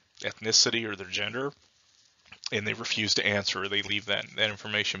somebody's ethnicity or their gender, and they refuse to answer, or they leave that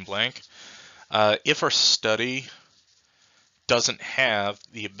information blank. If our study doesn't have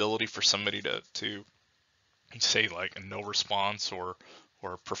the ability for somebody to say like a no response or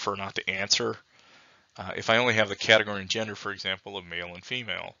prefer not to answer, if I only have the category and gender, for example, of male and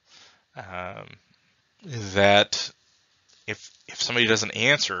female, that if somebody doesn't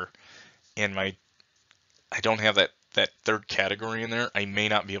answer and I don't have that third category in there, I may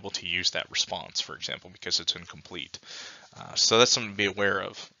not be able to use that response, for example, because it's incomplete. So that's something to be aware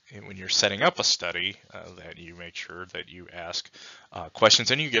of when you're setting up a study, that you make sure that you ask questions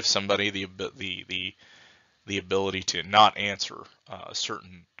and you give somebody the ability to not answer a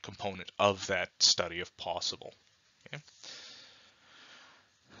certain component of that study if possible.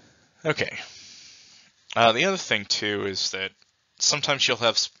 Okay. The other thing too is that sometimes you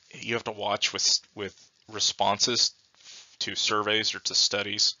have to watch with responses to surveys or to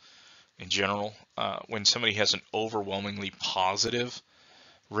studies in general. When somebody has an overwhelmingly positive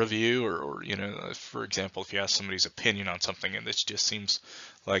review, or for example, if you ask somebody's opinion on something and this just seems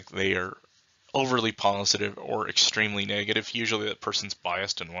like they are overly positive or extremely negative, usually that person's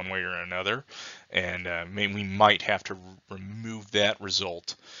biased in one way or another, and we might have to remove that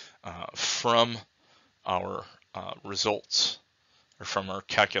result from our results or from our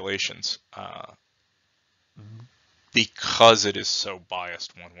calculations because it is so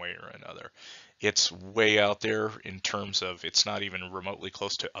biased one way or another. It's way out there in terms of it's not even remotely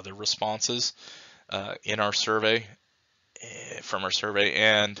close to other responses in our survey, from our survey,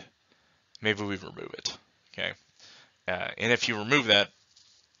 and maybe we remove it. Okay, and if you remove that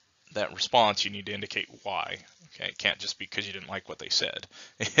response, you need to indicate why. Okay, it can't just be because you didn't like what they said.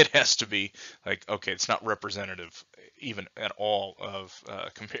 It has to be like, okay, it's not representative even at all of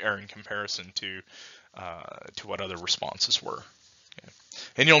comparison to what other responses were. Okay.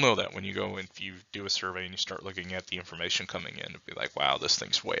 And you'll know that when you go, if you do a survey and you start looking at the information coming in, it'll be like, wow, this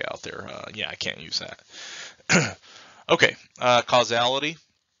thing's way out there. Yeah, I can't use that. Okay, causality.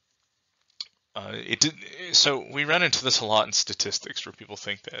 So we run into this a lot in statistics where people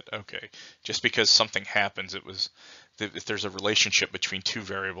think that, okay, just because something happens, if there's a relationship between two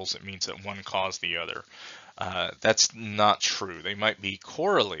variables, it means that one caused the other. That's not true. They might be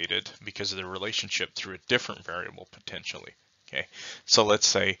correlated because of their relationship through a different variable potentially. Okay, so let's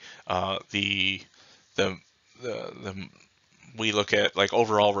say we look at like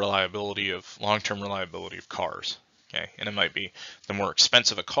overall reliability long-term reliability of cars. Okay, and it might be the more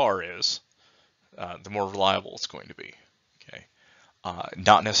expensive a car is, the more reliable it's going to be. Okay,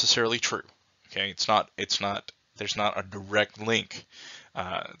 not necessarily true. Okay, it's not. There's not a direct link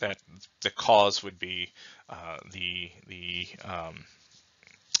that the cause would be the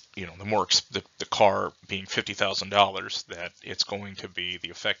more the car being $50,000, that it's going to be, the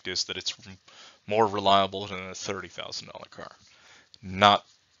effect is that it's more reliable than a $30,000 car. Not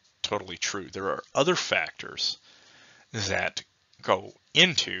totally true. There are other factors that go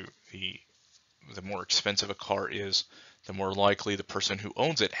into the more expensive a car is, the more likely the person who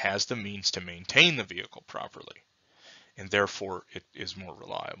owns it has the means to maintain the vehicle properly, and therefore it is more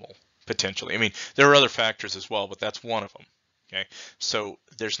reliable, potentially. I mean, there are other factors as well, but that's one of them. Okay, so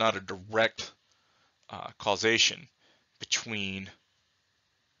there's not a direct causation between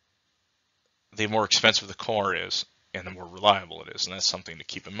the more expensive the car is and the more reliable it is, and that's something to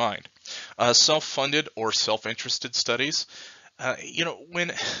keep in mind. Self-funded or self-interested studies.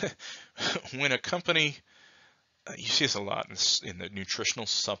 When when a company, you see this a lot in the nutritional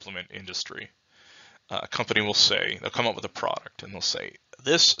supplement industry, a company will say, they'll come up with a product and they'll say,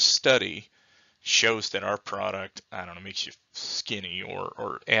 this study shows that our product, I don't know, makes you skinny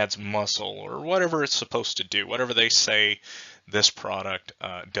or adds muscle or whatever it's supposed to do, whatever they say this product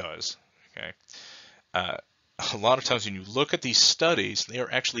does. Okay. A lot of times when you look at these studies, they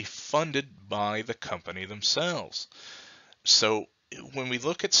are actually funded by the company themselves. So when we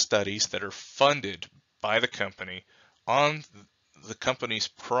look at studies that are funded by the company on the company's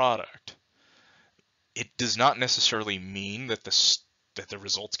product, it does not necessarily mean that the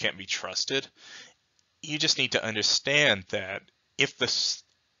results can't be trusted. You just need to understand that if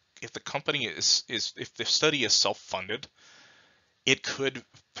the company if the study is self-funded, it could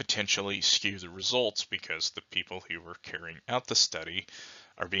potentially skew the results because the people who are carrying out the study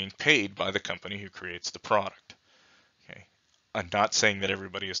are being paid by the company who creates the product. Okay. I'm not saying that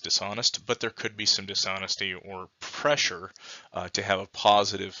everybody is dishonest, but there could be some dishonesty or pressure to have a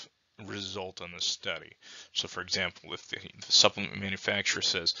positive result on the study. So for example, if the supplement manufacturer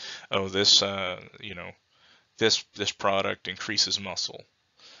says, oh, this this product increases muscle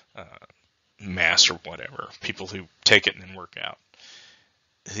mass or whatever, people who take it and then work out,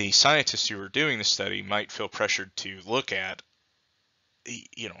 the scientists who are doing the study might feel pressured to look at,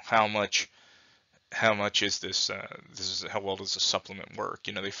 how much is this how well does the supplement work.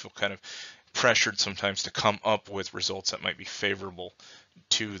 They feel kind of pressured sometimes to come up with results that might be favorable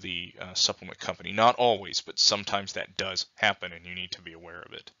to the supplement company. Not always, but sometimes that does happen, and you need to be aware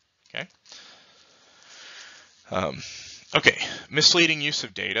of it. Okay. Misleading use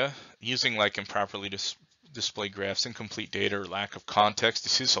of data, using like improperly displayed graphs, incomplete data, or lack of context.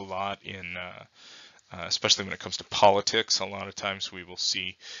 This is a lot in, especially when it comes to politics. A lot of times we will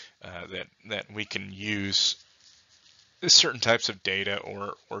see that we can use certain types of data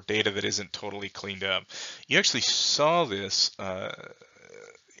or data that isn't totally cleaned up. You actually saw this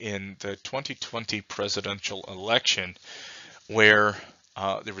in the 2020 presidential election, where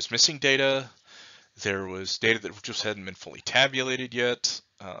there was missing data. There was data that just hadn't been fully tabulated yet,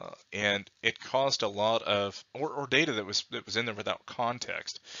 and it caused a lot of, or data that was in there without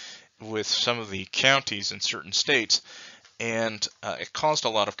context with some of the counties in certain states, and it caused a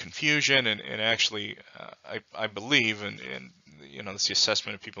lot of confusion. And actually, I believe, and it's the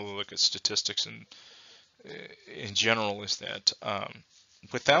assessment of people who look at statistics and in general, is that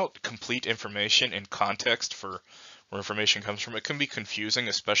without complete information and context for where information comes from, it can be confusing,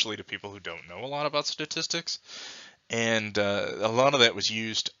 especially to people who don't know a lot about statistics. And a lot of that was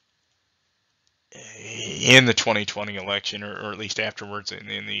used in the 2020 election, or at least afterwards,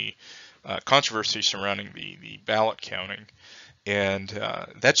 in the controversy surrounding the ballot counting. And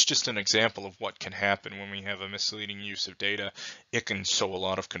that's just an example of what can happen when we have a misleading use of data. It can sow a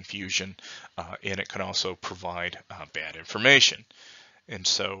lot of confusion, and it can also provide bad information. And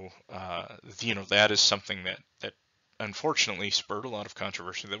so, that is something that unfortunately spurred a lot of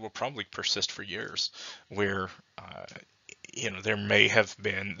controversy that will probably persist for years, where there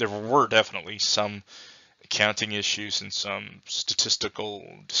were definitely some counting issues and some statistical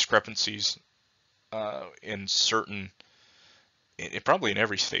discrepancies in certain, probably in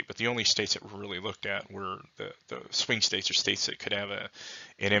every state, but the only states that were really looked at were the swing states, or states that could have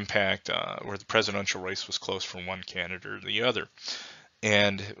an impact where the presidential race was close for one candidate or the other.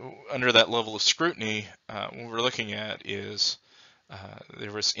 And under that level of scrutiny, what we're looking at is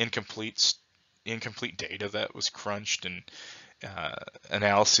there was incomplete data that was crunched, and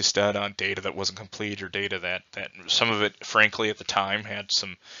analysis done on data that wasn't complete, or data that some of it, frankly, at the time had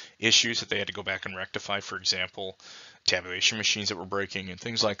some issues that they had to go back and rectify. For example, tabulation machines that were breaking and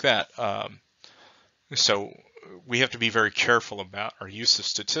things like that. So we have to be very careful about our use of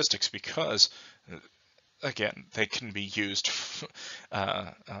statistics because, again, they can be used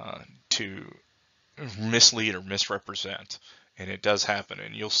to mislead or misrepresent. And it does happen,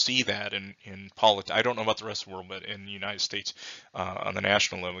 and you'll see that in politics. I don't know about the rest of the world, but in the United States, on the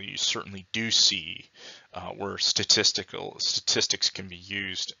national level, you certainly do see where statistics can be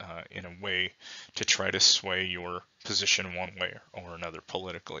used in a way to try to sway your position one way or another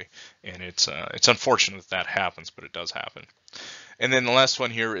politically. And it's unfortunate that happens, but it does happen. And then the last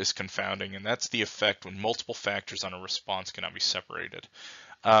one here is confounding, and that's the effect when multiple factors on a response cannot be separated.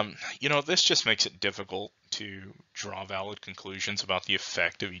 This just makes it difficult to draw valid conclusions about the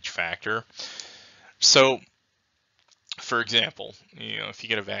effect of each factor. So, for example, if you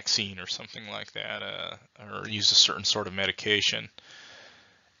get a vaccine or something like that, or use a certain sort of medication,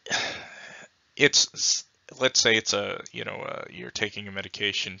 let's say it's you're taking a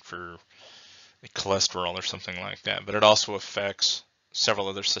medication for cholesterol or something like that, but it also affects several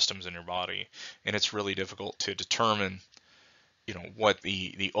other systems in your body, and it's really difficult to determine what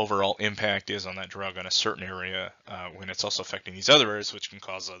the overall impact is on that drug on a certain area when it's also affecting these other areas, which can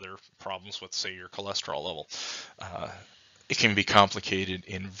cause other problems with, say, your cholesterol level. It can be complicated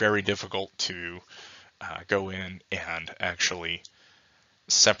and very difficult to go in and actually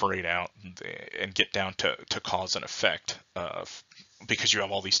separate out and get down to cause and effect because you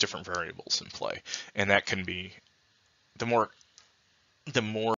have all these different variables in play, and that can be the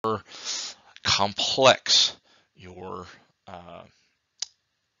more complex your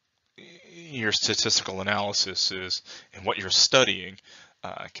statistical analysis is and what you're studying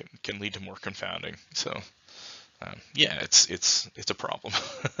can lead to more confounding. So yeah, it's a problem.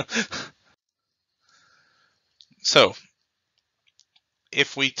 So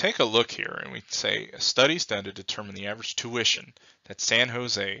if we take a look here and we say a study's done to determine the average tuition that San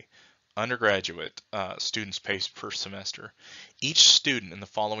Jose undergraduate students pay per semester, each student in the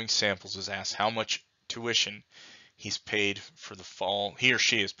following samples is asked how much tuition he or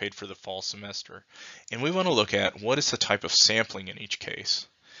she has paid for the fall semester. And we want to look at what is the type of sampling in each case.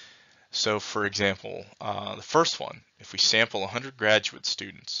 So for example, the first one, if we sample 100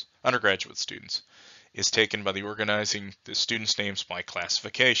 undergraduate students, is taken by the organizing the students' names by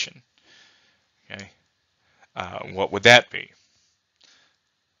classification. Okay, what would that be?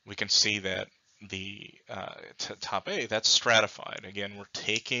 We can see that the top A, that's stratified. Again, we're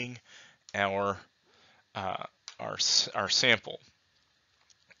taking our sample,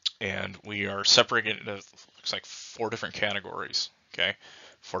 and we are separating it into, looks like 4 different categories. Okay,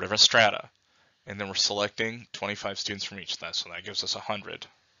 4 different strata, and then we're selecting 25 students from each. So that gives us 100.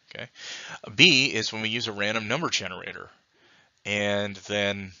 Okay, B is when we use a random number generator, and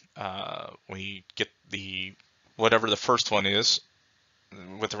then we get whatever the first one is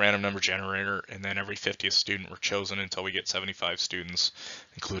with the random number generator, and then every 50th student we're chosen until we get 75 students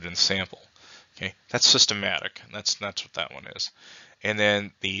included in the sample. Okay, that's systematic. That's what that one is. And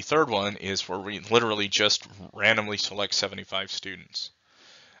then the third one is where we literally just randomly select 75 students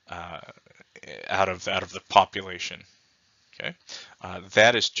out of the population. Okay,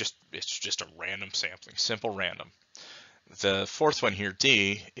 that is just a random sampling, simple random. The fourth one here,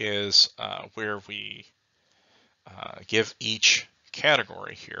 D, is where we give each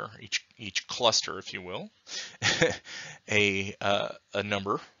category here, each cluster, if you will, a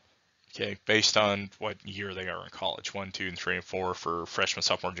number. Okay, based on what year they are in college, 1, 2, and 3, and 4 for freshman,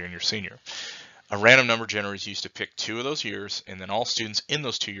 sophomore, junior, senior. A random number generator is used to pick 2 of those years, and then all students in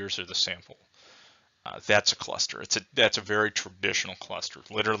those 2 years are the sample. That's a cluster. That's a very traditional cluster.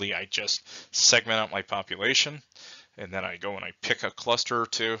 Literally, I just segment out my population, and then I go and I pick a cluster or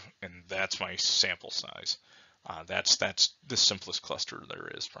 2, and that's my sample size. That's the simplest cluster there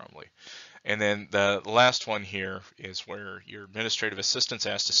is probably. And then the last one here is where your administrative assistant's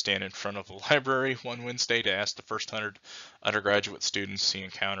asked to stand in front of the library one Wednesday to ask the first 100 undergraduate students he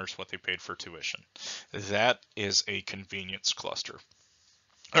encounters what they paid for tuition. That is a convenience cluster.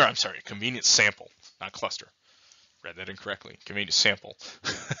 Or I'm sorry, convenience sample, not cluster. Read that incorrectly. Convenience sample.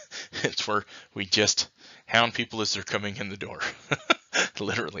 It's where we just hound people as they're coming in the door.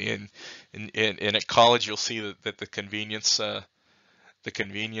 Literally. And at college, you'll see that the convenience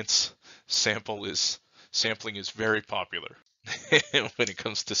sampling is very popular when it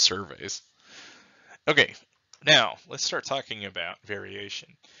comes to surveys. Okay, now let's start talking about variation.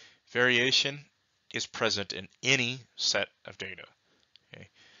 Variation is present in any set of data. Okay,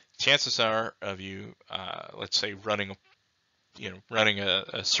 chances are of you, let's say, running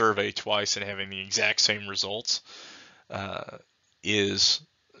a survey twice and having the exact same results is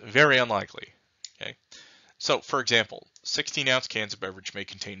very unlikely. Okay, so for example, 16-ounce cans of beverage may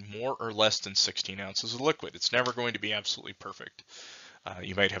contain more or less than 16 ounces of liquid. It's never going to be absolutely perfect.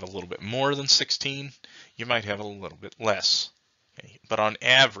 You might have a little bit more than 16, you might have a little bit less. Okay? But on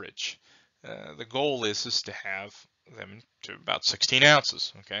average, the goal is to have them to about 16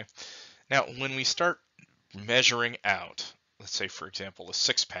 ounces. Okay. Now, when we start measuring out, let's say, for example, a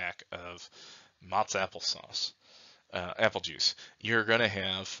 6-pack of Mott's applesauce, apple juice, you're going to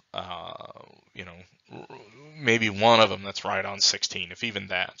have, maybe one of them that's right on 16, if even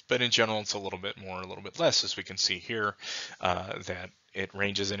that. But in general, it's a little bit more, a little bit less, as we can see here, that it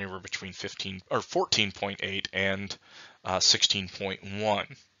ranges anywhere between 15 or 14.8 and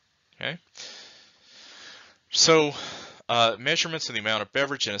 16.1. Okay. So measurements of the amount of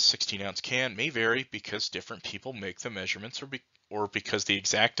beverage in a 16-ounce can may vary because different people make the measurements, or because the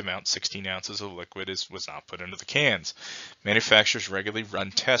exact amount, 16 ounces of liquid, was not put into the cans. Manufacturers regularly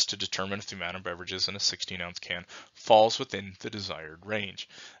run tests to determine if the amount of beverages in a 16-ounce can falls within the desired range.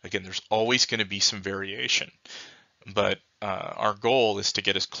 Again, there's always going to be some variation, but our goal is to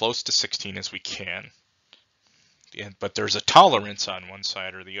get as close to 16 as we can. But there's a tolerance on one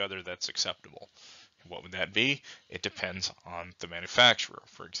side or the other that's acceptable. What would that be? It depends on the manufacturer,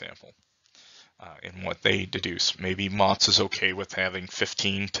 for example, and what they deduce. Maybe Mott's is okay with having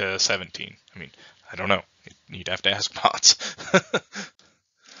 15 to 17. I mean, I don't know. You'd have to ask Mott's.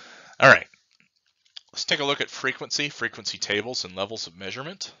 All right. Let's take a look at frequency tables, and levels of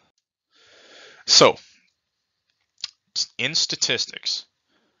measurement. So, in statistics,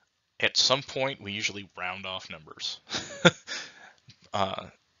 at some point we usually round off numbers.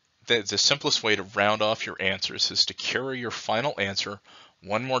 The simplest way to round off your answers is to carry your final answer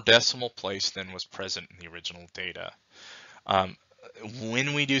one more decimal place than was present in the original data.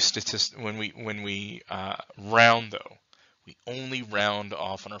 When we do when we round, though, we only round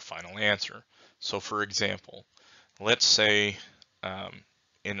off on our final answer. So, for example, let's say on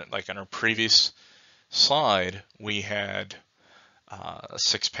our previous slide, we had a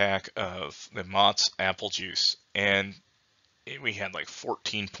 6-pack of the Mott's apple juice, and we had like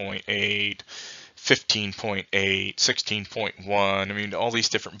 14.8, 15.8, 16.1. I mean, all these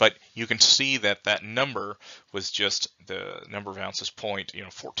different, but you can see that that number was just the number of ounces,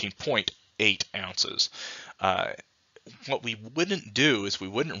 14.8 ounces. What we wouldn't do is we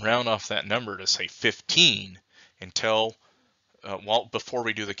wouldn't round off that number to say 15 until before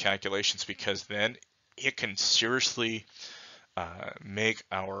we do the calculations, because then it can seriously make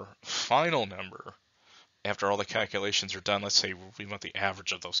our final number, after all the calculations are done, let's say we want the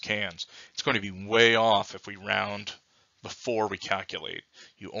average of those cans, it's going to be way off if we round before we calculate.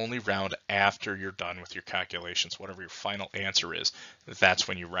 You only round after you're done with your calculations. Whatever your final answer is, that's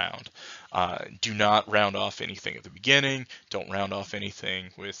when you round. Do not round off anything at the beginning. Don't round off anything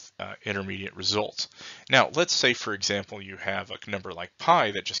with intermediate results. Now, let's say, for example, you have a number like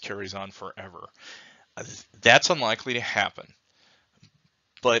pi that just carries on forever. That's unlikely to happen.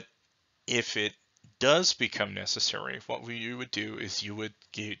 But if it does become necessary, what you would do is you would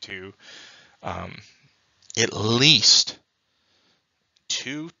get to at least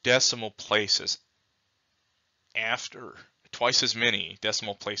 2 decimal places after, twice as many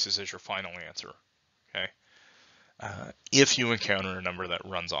decimal places as your final answer. Okay, if you encounter a number that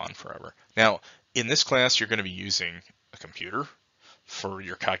runs on forever. Now, in this class, you're going to be using a computer for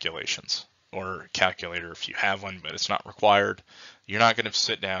your calculations, or calculator if you have one, but it's not required. You're not going to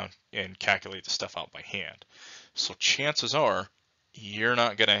sit down and calculate the stuff out by hand. So chances are you're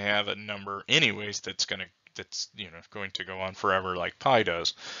not going to have a number anyways that's going to go on forever like pi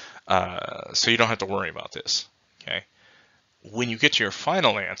does. So you don't have to worry about this. Okay. When you get to your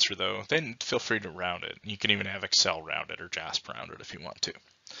final answer, though, then feel free to round it. You can even have Excel round it or JASP round it if you want to.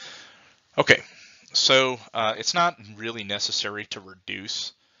 Okay. So it's not really necessary to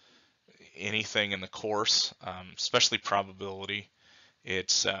reduce anything in the course, especially probability.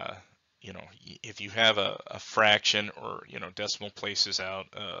 It's if you have a fraction or decimal places out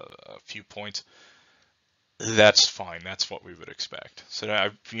a few points, that's fine. That's what we would expect. So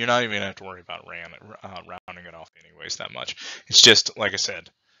you're not even gonna have to worry about rounding it off anyways that much. It's just, like I said,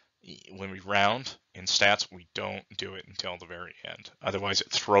 when we round in stats, we don't do it until the very end. Otherwise,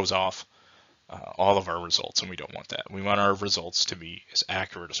 it throws off all of our results, and we don't want that. We want our results to be as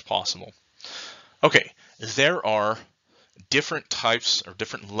accurate as possible. Okay, there are different types or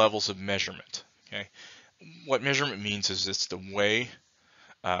different levels of measurement. Okay, what measurement means is it's the way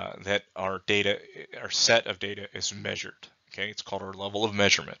that our set of data is measured. Okay, it's called our level of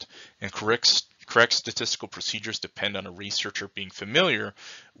measurement, and correct statistical procedures depend on a researcher being familiar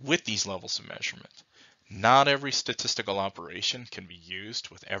with these levels of measurement. Not every statistical operation can be used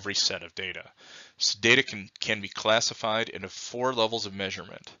with every set of data. So data can be classified into 4 levels of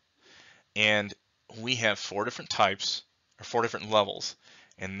measurement. And we have 4 different types, or 4 different levels,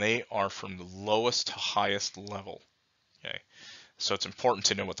 and they are from the lowest to highest level. Okay, so it's important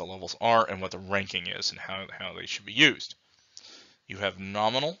to know what the levels are and what the ranking is and how they should be used. You have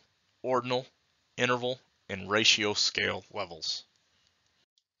nominal, ordinal, interval, and ratio scale levels.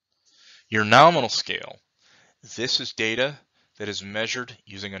 Your nominal scale, this is data that is measured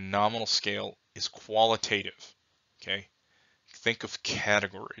using a nominal scale, is qualitative. Okay, think of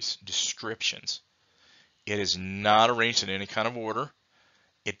categories, descriptions. It is not arranged in any kind of order.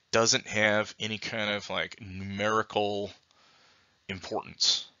 It doesn't have any kind of like numerical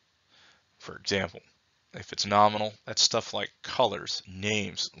importance. For example, if it's nominal, that's stuff like colors,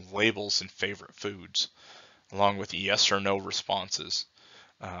 names, labels, and favorite foods, along with yes or no responses.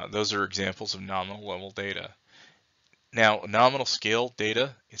 Those are examples of nominal level data. Now, nominal scale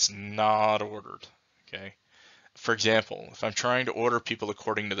data, it's not ordered. Okay. For example, if I'm trying to order people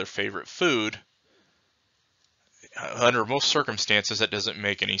according to their favorite food, under most circumstances, that doesn't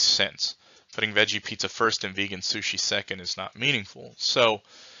make any sense. Putting veggie pizza first and vegan sushi second is not meaningful. So,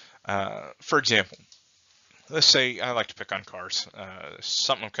 for example, let's say I like to pick on cars.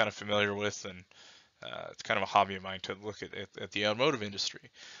 Something I'm kind of familiar with, and it's kind of a hobby of mine to look at the automotive industry.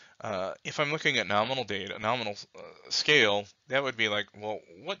 If I'm looking at nominal data, nominal scale, that would be like, well,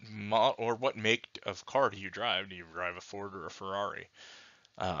 what make of car do you drive? Do you drive a Ford or a Ferrari?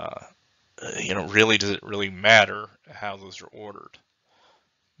 Really, does it really matter how those are ordered?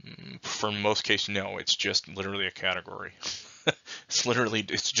 For most cases, no. It's just literally a category.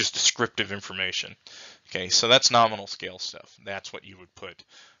 It's just descriptive information. Okay, so that's nominal scale stuff. That's what you would put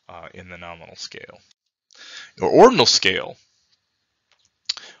in the nominal scale. Your ordinal scale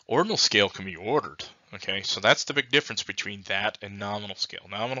can be ordered. Okay, so that's the big difference between that and nominal scale.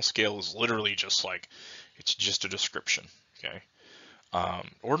 Nominal scale is literally just like, it's just a description. Okay,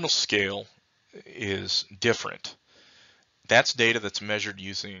 ordinal scale is different. That's data that's measured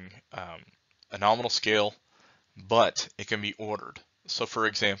using a nominal scale, but it can be ordered. So for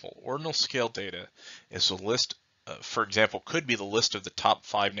example, ordinal scale data is a list, for example, could be the list of the top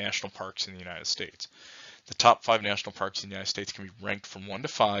 5 national parks in the United States. The top 5 national parks in the United States can be ranked from 1 to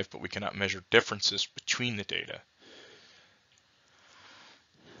 5, but we cannot measure differences between the data.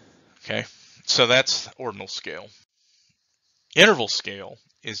 Okay, so that's ordinal scale. Interval scale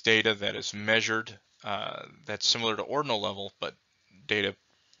is data that is measured, that's similar to ordinal level, but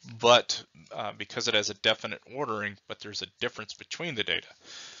because it has a definite ordering, but there's a difference between the data.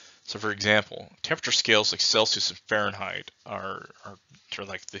 So for example, temperature scales like Celsius and Fahrenheit are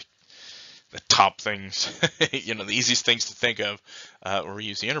like the top things, the easiest things to think of, where we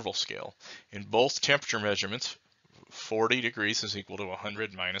use the interval scale. In both temperature measurements, 40 degrees is equal to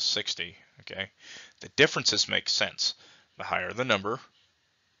 100 minus 60. Okay, the differences make sense. The higher the number,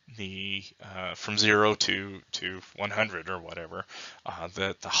 from 0 to 100 or whatever,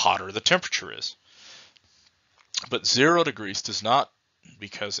 the hotter the temperature is. But 0 degrees does not,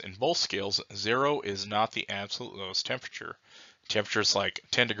 because in both scales, 0 is not the absolute lowest temperature. Temperatures like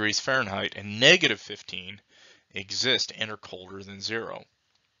 10 degrees Fahrenheit and negative 15 exist and are colder than 0.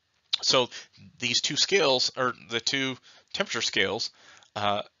 So these two scales, or the two temperature scales,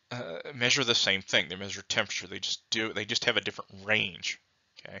 measure the same thing. They measure temperature. They just have a different range.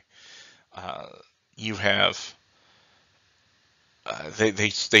 Okay. You have they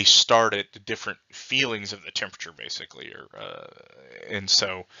start at different feelings of the temperature, basically, and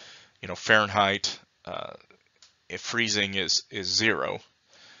so Fahrenheit, if freezing is 0,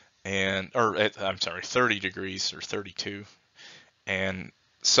 I'm sorry, 30 degrees or 32, and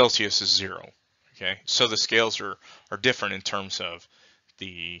Celsius is 0. Okay, so the scales are different in terms of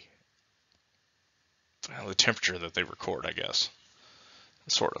the temperature that they record, I guess.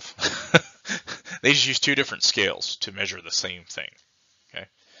 Sort of. They just use 2 different scales to measure the same thing. Okay.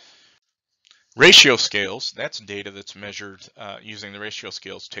 Ratio scales, that's data that's measured using the ratio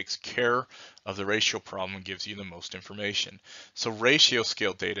scales, takes care of the ratio problem and gives you the most information. So ratio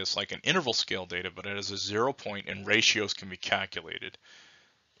scale data is like an interval scale data, but it has a 0 point and ratios can be calculated.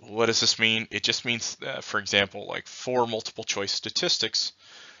 What does this mean? It just means, for example, like for multiple choice statistics,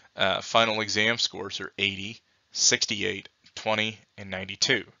 final exam scores are 80, 68, 20, and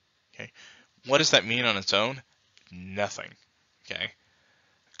 92. Okay. What does that mean on its own? Nothing. Okay.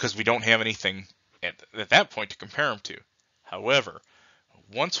 Because we don't have anything at that point to compare them to. However,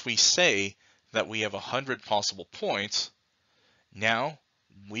 once we say that we have 100 possible points, now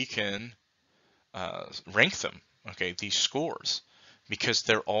we can rank them, okay, these scores. because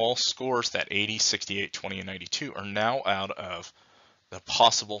they're all scores that 80, 68, 20, and 92 are now out of the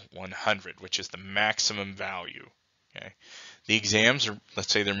possible 100, which is the maximum value. Okay. The exams are,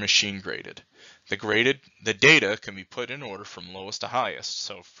 let's say they're machine graded. The data can be put in order from lowest to highest.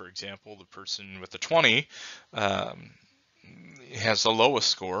 So for example, the person with the 20 has the lowest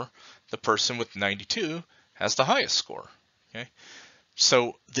score. The person with 92 has the highest score. Okay.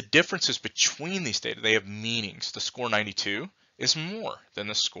 So the differences between these data, they have meanings. The score 92 is more than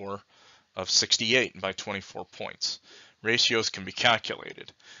the score of 68 by 24 points. Ratios can be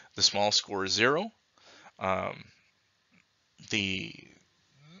calculated. The small score is 0.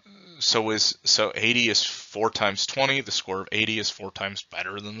 So 80 is 4 times 20. The score of 80 is 4 times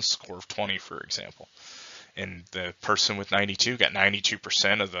better than the score of 20, for example. And the person with 92 got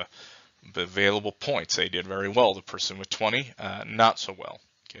 92% of the available points. They did very well. The person with 20, not so well.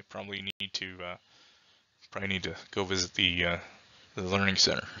 Okay, probably need to go visit the learning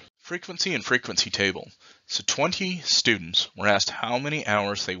center. Frequency and frequency table. So 20 students were asked how many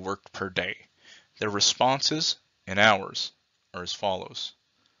hours they worked per day. Their responses in hours are as follows.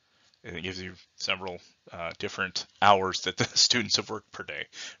 And it gives you several different hours that the students have worked per day,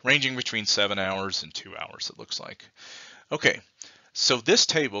 ranging between 7 hours and 2 hours, it looks like. Okay, so this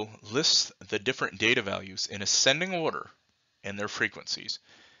table lists the different data values in ascending order and their frequencies.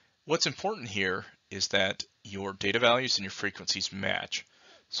 What's important here is that your data values and your frequencies match.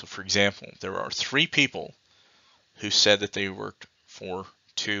 So for example, there are 3 people who said that they worked for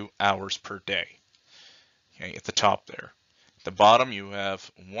 2 hours per day. Okay, at the top there. At the bottom, you have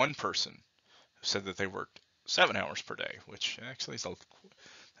 1 person who said that they worked 7 hours per day, which actually is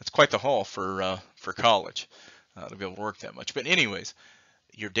that's quite the haul for college to be able to work that much. But anyways,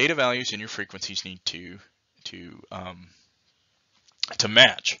 your data values and your frequencies need to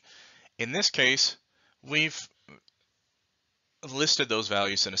match. In this case, we've listed those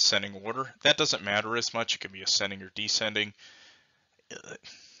values in ascending order. That doesn't matter as much. It can be ascending or descending.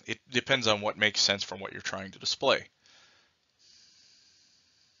 It depends on what makes sense from what you're trying to display.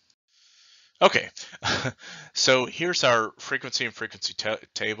 Okay, so here's our frequency and frequency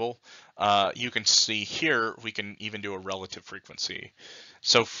table. You can see here, we can even do a relative frequency.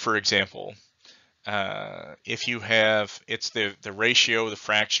 So for example, if you have, it's the ratio, the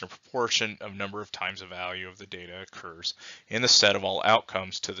fraction or proportion of number of times the value of the data occurs in the set of all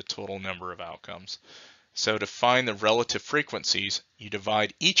outcomes to the total number of outcomes. So to find the relative frequencies, you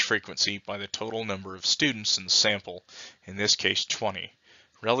divide each frequency by the total number of students in the sample, in this case 20.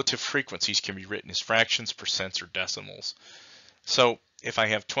 Relative frequencies can be written as fractions, percents, or decimals. So if I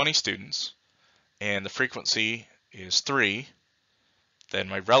have 20 students and the frequency is 3, then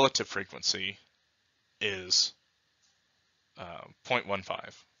my relative frequency is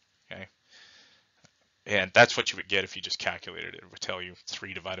 0.15, okay? And that's what you would get if you just calculated it. It would tell you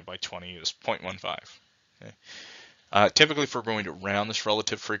 3 divided by 20 is 0.15, okay? Typically, if we're going to round this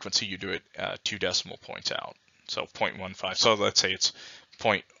relative frequency, you do it 2 decimal points out. So 0.15, so let's say it's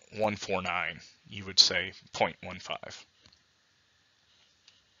 0.149, you would say 0.15.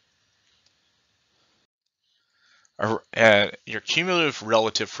 Your cumulative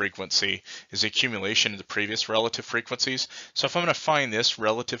relative frequency is the accumulation of the previous relative frequencies. So if I'm going to find this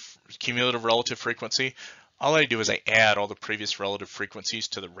cumulative relative frequency, all I do is I add all the previous relative frequencies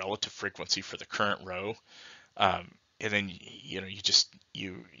to the relative frequency for the current row, and then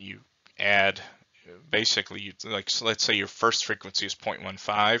you add. Basically, so let's say your first frequency is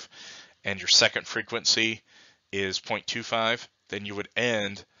 0.15 and your second frequency is 0.25, then you would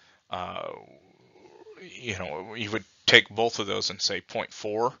end, you would take both of those and say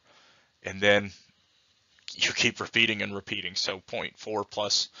 0.4, and then you keep repeating and repeating. So 0.4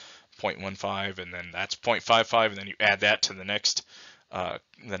 plus 0.15, and then that's 0.55, and then you add that to the next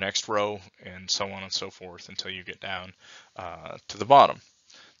row, and so on and so forth until you get down to the bottom.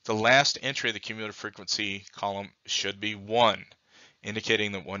 The last entry of the cumulative frequency column should be 1,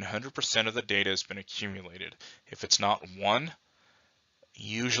 indicating that 100% of the data has been accumulated. If it's not 1,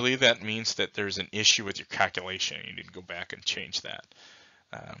 usually that means that there's an issue with your calculation. You need to go back and change that.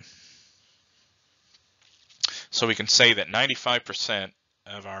 So we can say that 95%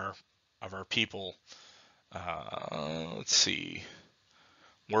 of our people,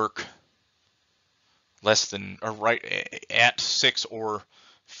 work less than or right at 6 or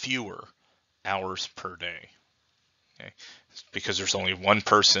fewer hours per day. Okay, because there's only 1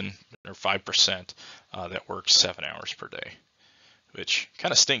 person or 5% that works 7 hours per day, which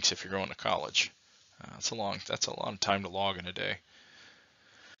kind of stinks if you're going to college. That's a lot of time to log in a day.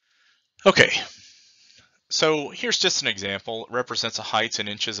 Okay, so here's just an example. It represents the heights in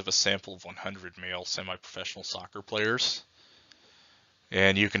inches of a sample of 100 male semi-professional soccer players.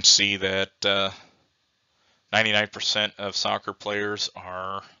 And you can see that 99% of soccer players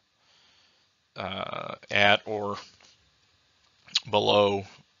are at or below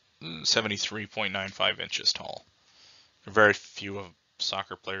 73.95 inches tall. There are very few of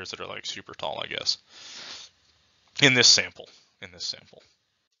soccer players that are like super tall, I guess, in this sample.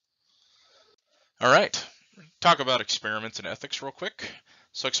 All right, talk about experiments and ethics real quick.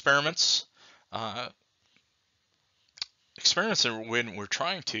 So experiments are when we're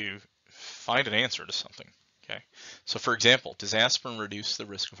trying to find an answer to something. Okay, so for example, does aspirin reduce the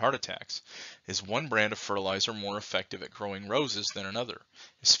risk of heart attacks? Is one brand of fertilizer more effective at growing roses than another?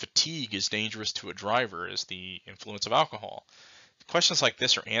 Is fatigue as dangerous to a driver as the influence of alcohol? Questions like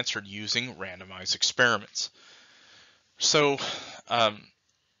this are answered using randomized experiments. So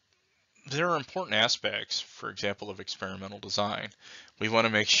there are important aspects, for example, of experimental design. We want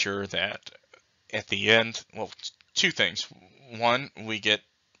to make sure that at the end, well, two things. One, we get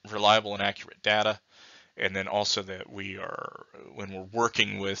reliable and accurate data, and then also that we are, when we're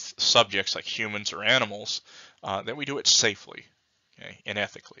working with subjects like humans or animals, that we do it safely, okay, and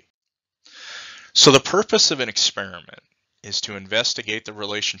ethically. So the purpose of an experiment is to investigate the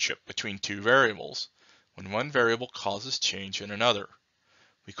relationship between two variables when one variable causes change in another.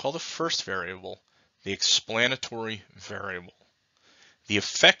 We call the first variable the explanatory variable. The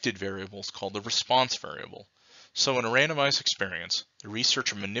affected variable is called the response variable. So in a randomized experience, the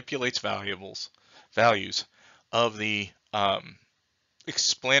researcher manipulates values of the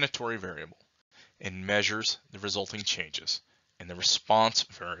explanatory variable and measures the resulting changes in the response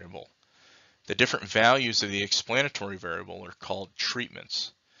variable. The different values of the explanatory variable are called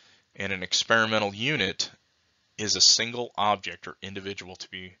treatments, and an experimental unit is a single object or individual to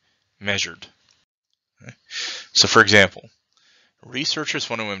be measured. Okay. So for example, researchers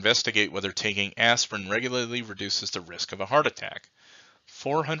want to investigate whether taking aspirin regularly reduces the risk of a heart attack.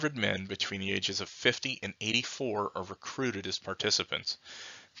 400 men between the ages of 50 and 84 are recruited as participants.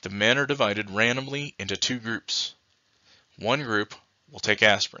 The men are divided randomly into two groups. One group will take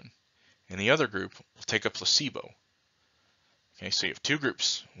aspirin, and the other group will take a placebo. Okay, so you have two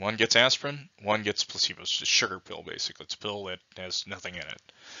groups. One gets aspirin, one gets placebo. It's just a sugar pill, basically. It's a pill that has nothing in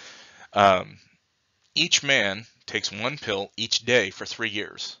it. Each man takes one pill each day for 3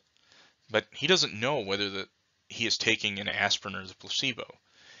 years, but he doesn't know whether he is taking an aspirin or a placebo.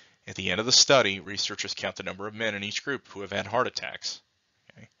 At the end of the study, researchers count the number of men in each group who have had heart attacks.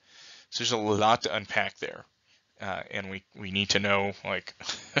 Okay? So there's a lot to unpack there, and we need to know like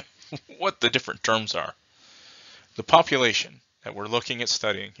what the different terms are. The population that we're looking at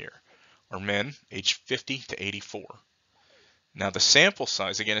studying here are men aged 50 to 84. Now the sample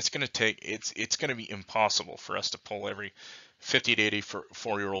size, again, it's going to be impossible for us to pull every 50 to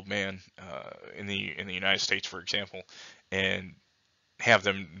 84-year-old man in the United States, for example, and have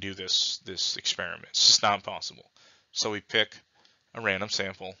them do this experiment. It's just not possible. So we pick a random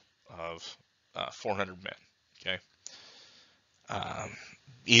sample of 400 men. Okay.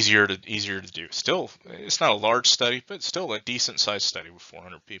 Easier to do. Still, it's not a large study, but still a decent sized study with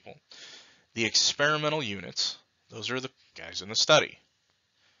 400 people. The experimental units, those are the guys in the study.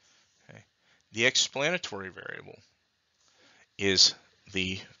 Okay. The explanatory variable is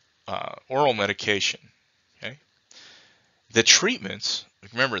the oral medication. Okay. The treatments,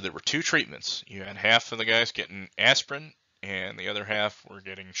 remember there were two treatments. You had half of the guys getting aspirin and the other half were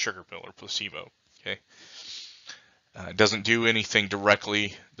getting sugar pill or placebo. Okay. It doesn't do anything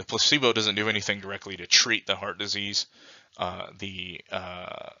directly. The placebo doesn't do anything directly to treat the heart disease. The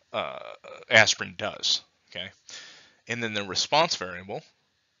aspirin does. Okay, and then the response variable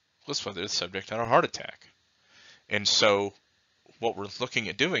was whether the subject had a heart attack. And so, what we're looking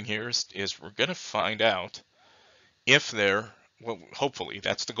at doing here is we're going to find out if well, hopefully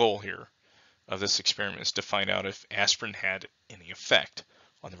that's the goal here of this experiment, is to find out if aspirin had any effect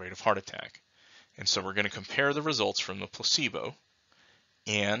on the rate of heart attack. And so we're going to compare the results from the placebo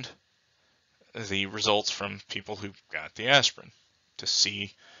and the results from people who got the aspirin to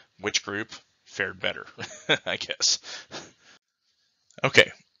see which group fared better, I guess.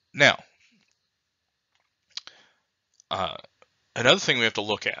 Okay, now, another thing we have to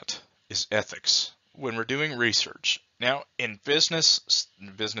look at is ethics when we're doing research. Now, in business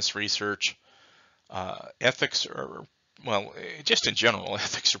research, ethics are, well, just in general,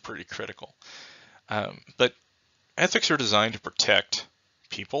 ethics are pretty critical. But ethics are designed to protect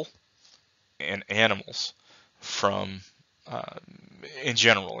people and animals from, in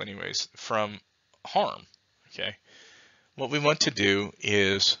general anyways, from harm. Okay. What we want to do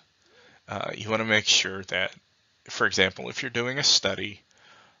is you want to make sure that, for example, if you're doing a study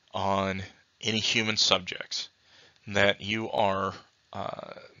on any human subjects, that you are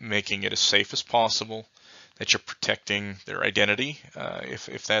making it as safe as possible, that you're protecting their identity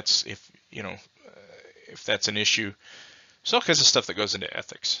if that's an issue. So all kinds of stuff that goes into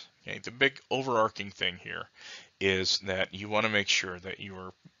ethics. Okay, the big overarching thing here is that you want to make sure that you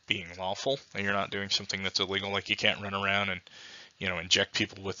are being lawful and you're not doing something that's illegal. Like you can't run around and inject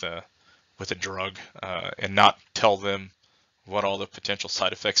people with a drug and not tell them what all the potential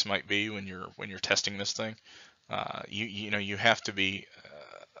side effects might be when you're testing this thing. You have to be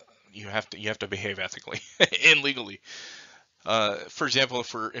you have to behave ethically and legally. For example,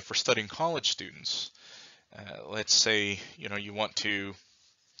 if we're studying college students, let's say you want to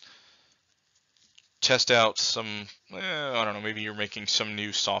test out some, I don't know, maybe you're making some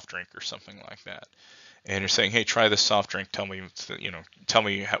new soft drink or something like that, and you're saying, hey, try this soft drink. Tell me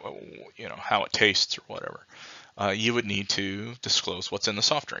how it tastes or whatever. You would need to disclose what's in the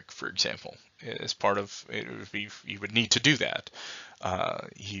soft drink, for example, as part of it. You would need to do that.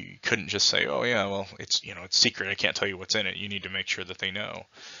 You couldn't just say, oh yeah, well it's secret. I can't tell you what's in it. You need to make sure that they know.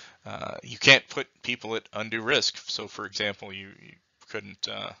 You can't put people at undue risk. So, for example, you couldn't.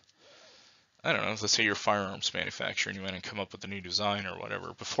 I don't know. Let's say you're a firearms manufacturer and you want to come up with a new design or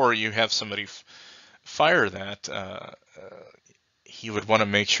whatever. Before you have somebody fire that, you would want to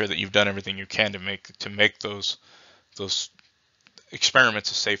make sure that you've done everything you can to make those experiments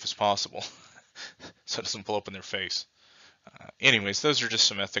as safe as possible, so it doesn't blow up in their face. Anyways, those are just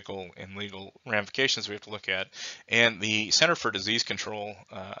some ethical and legal ramifications we have to look at. And the Center for Disease Control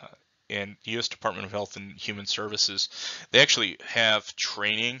and U.S. Department of Health and Human Services, they actually have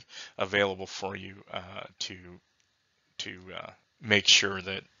training available for you to make sure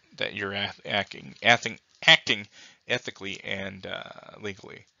that you're acting ethically and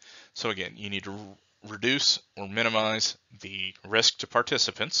legally. So again, you need to reduce or minimize the risk to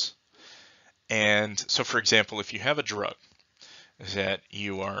participants. And so, for example, if you have a drug that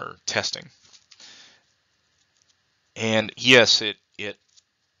you are testing, and yes, it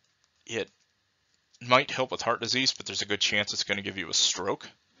might help with heart disease, but there's a good chance it's going to give you a stroke.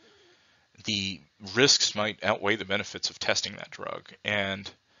 The risks might outweigh the benefits of testing that drug,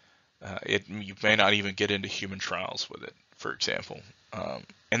 and you may not even get into human trials with it, for example.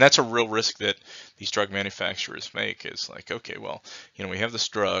 And that's a real risk that these drug manufacturers make, is like, okay, well, we have this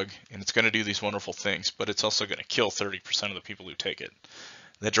drug and it's going to do these wonderful things, but it's also going to kill 30% of the people who take it.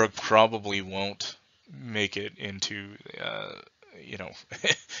 That drug probably won't make it into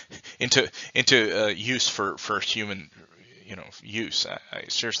into use for human use. I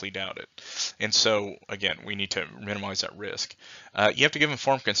seriously doubt it. And so again, we need to minimize that risk. You have to give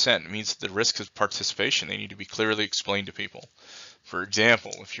informed consent. It means the risks of participation, they need to be clearly explained to people. For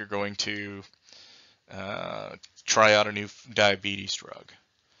example, if you're going to try out a new diabetes drug,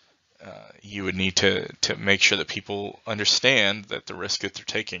 you would need to make sure that people understand that the risk that they're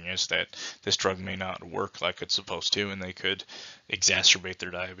taking is that this drug may not work like it's supposed to, and they could exacerbate their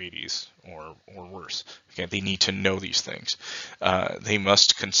diabetes or worse. Again, they need to know these things. They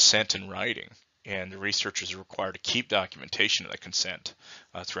must consent in writing, and the researchers are required to keep documentation of that consent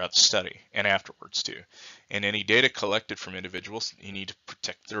throughout the study and afterwards too. And any data collected from individuals, you need to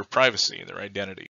protect their privacy, their identity.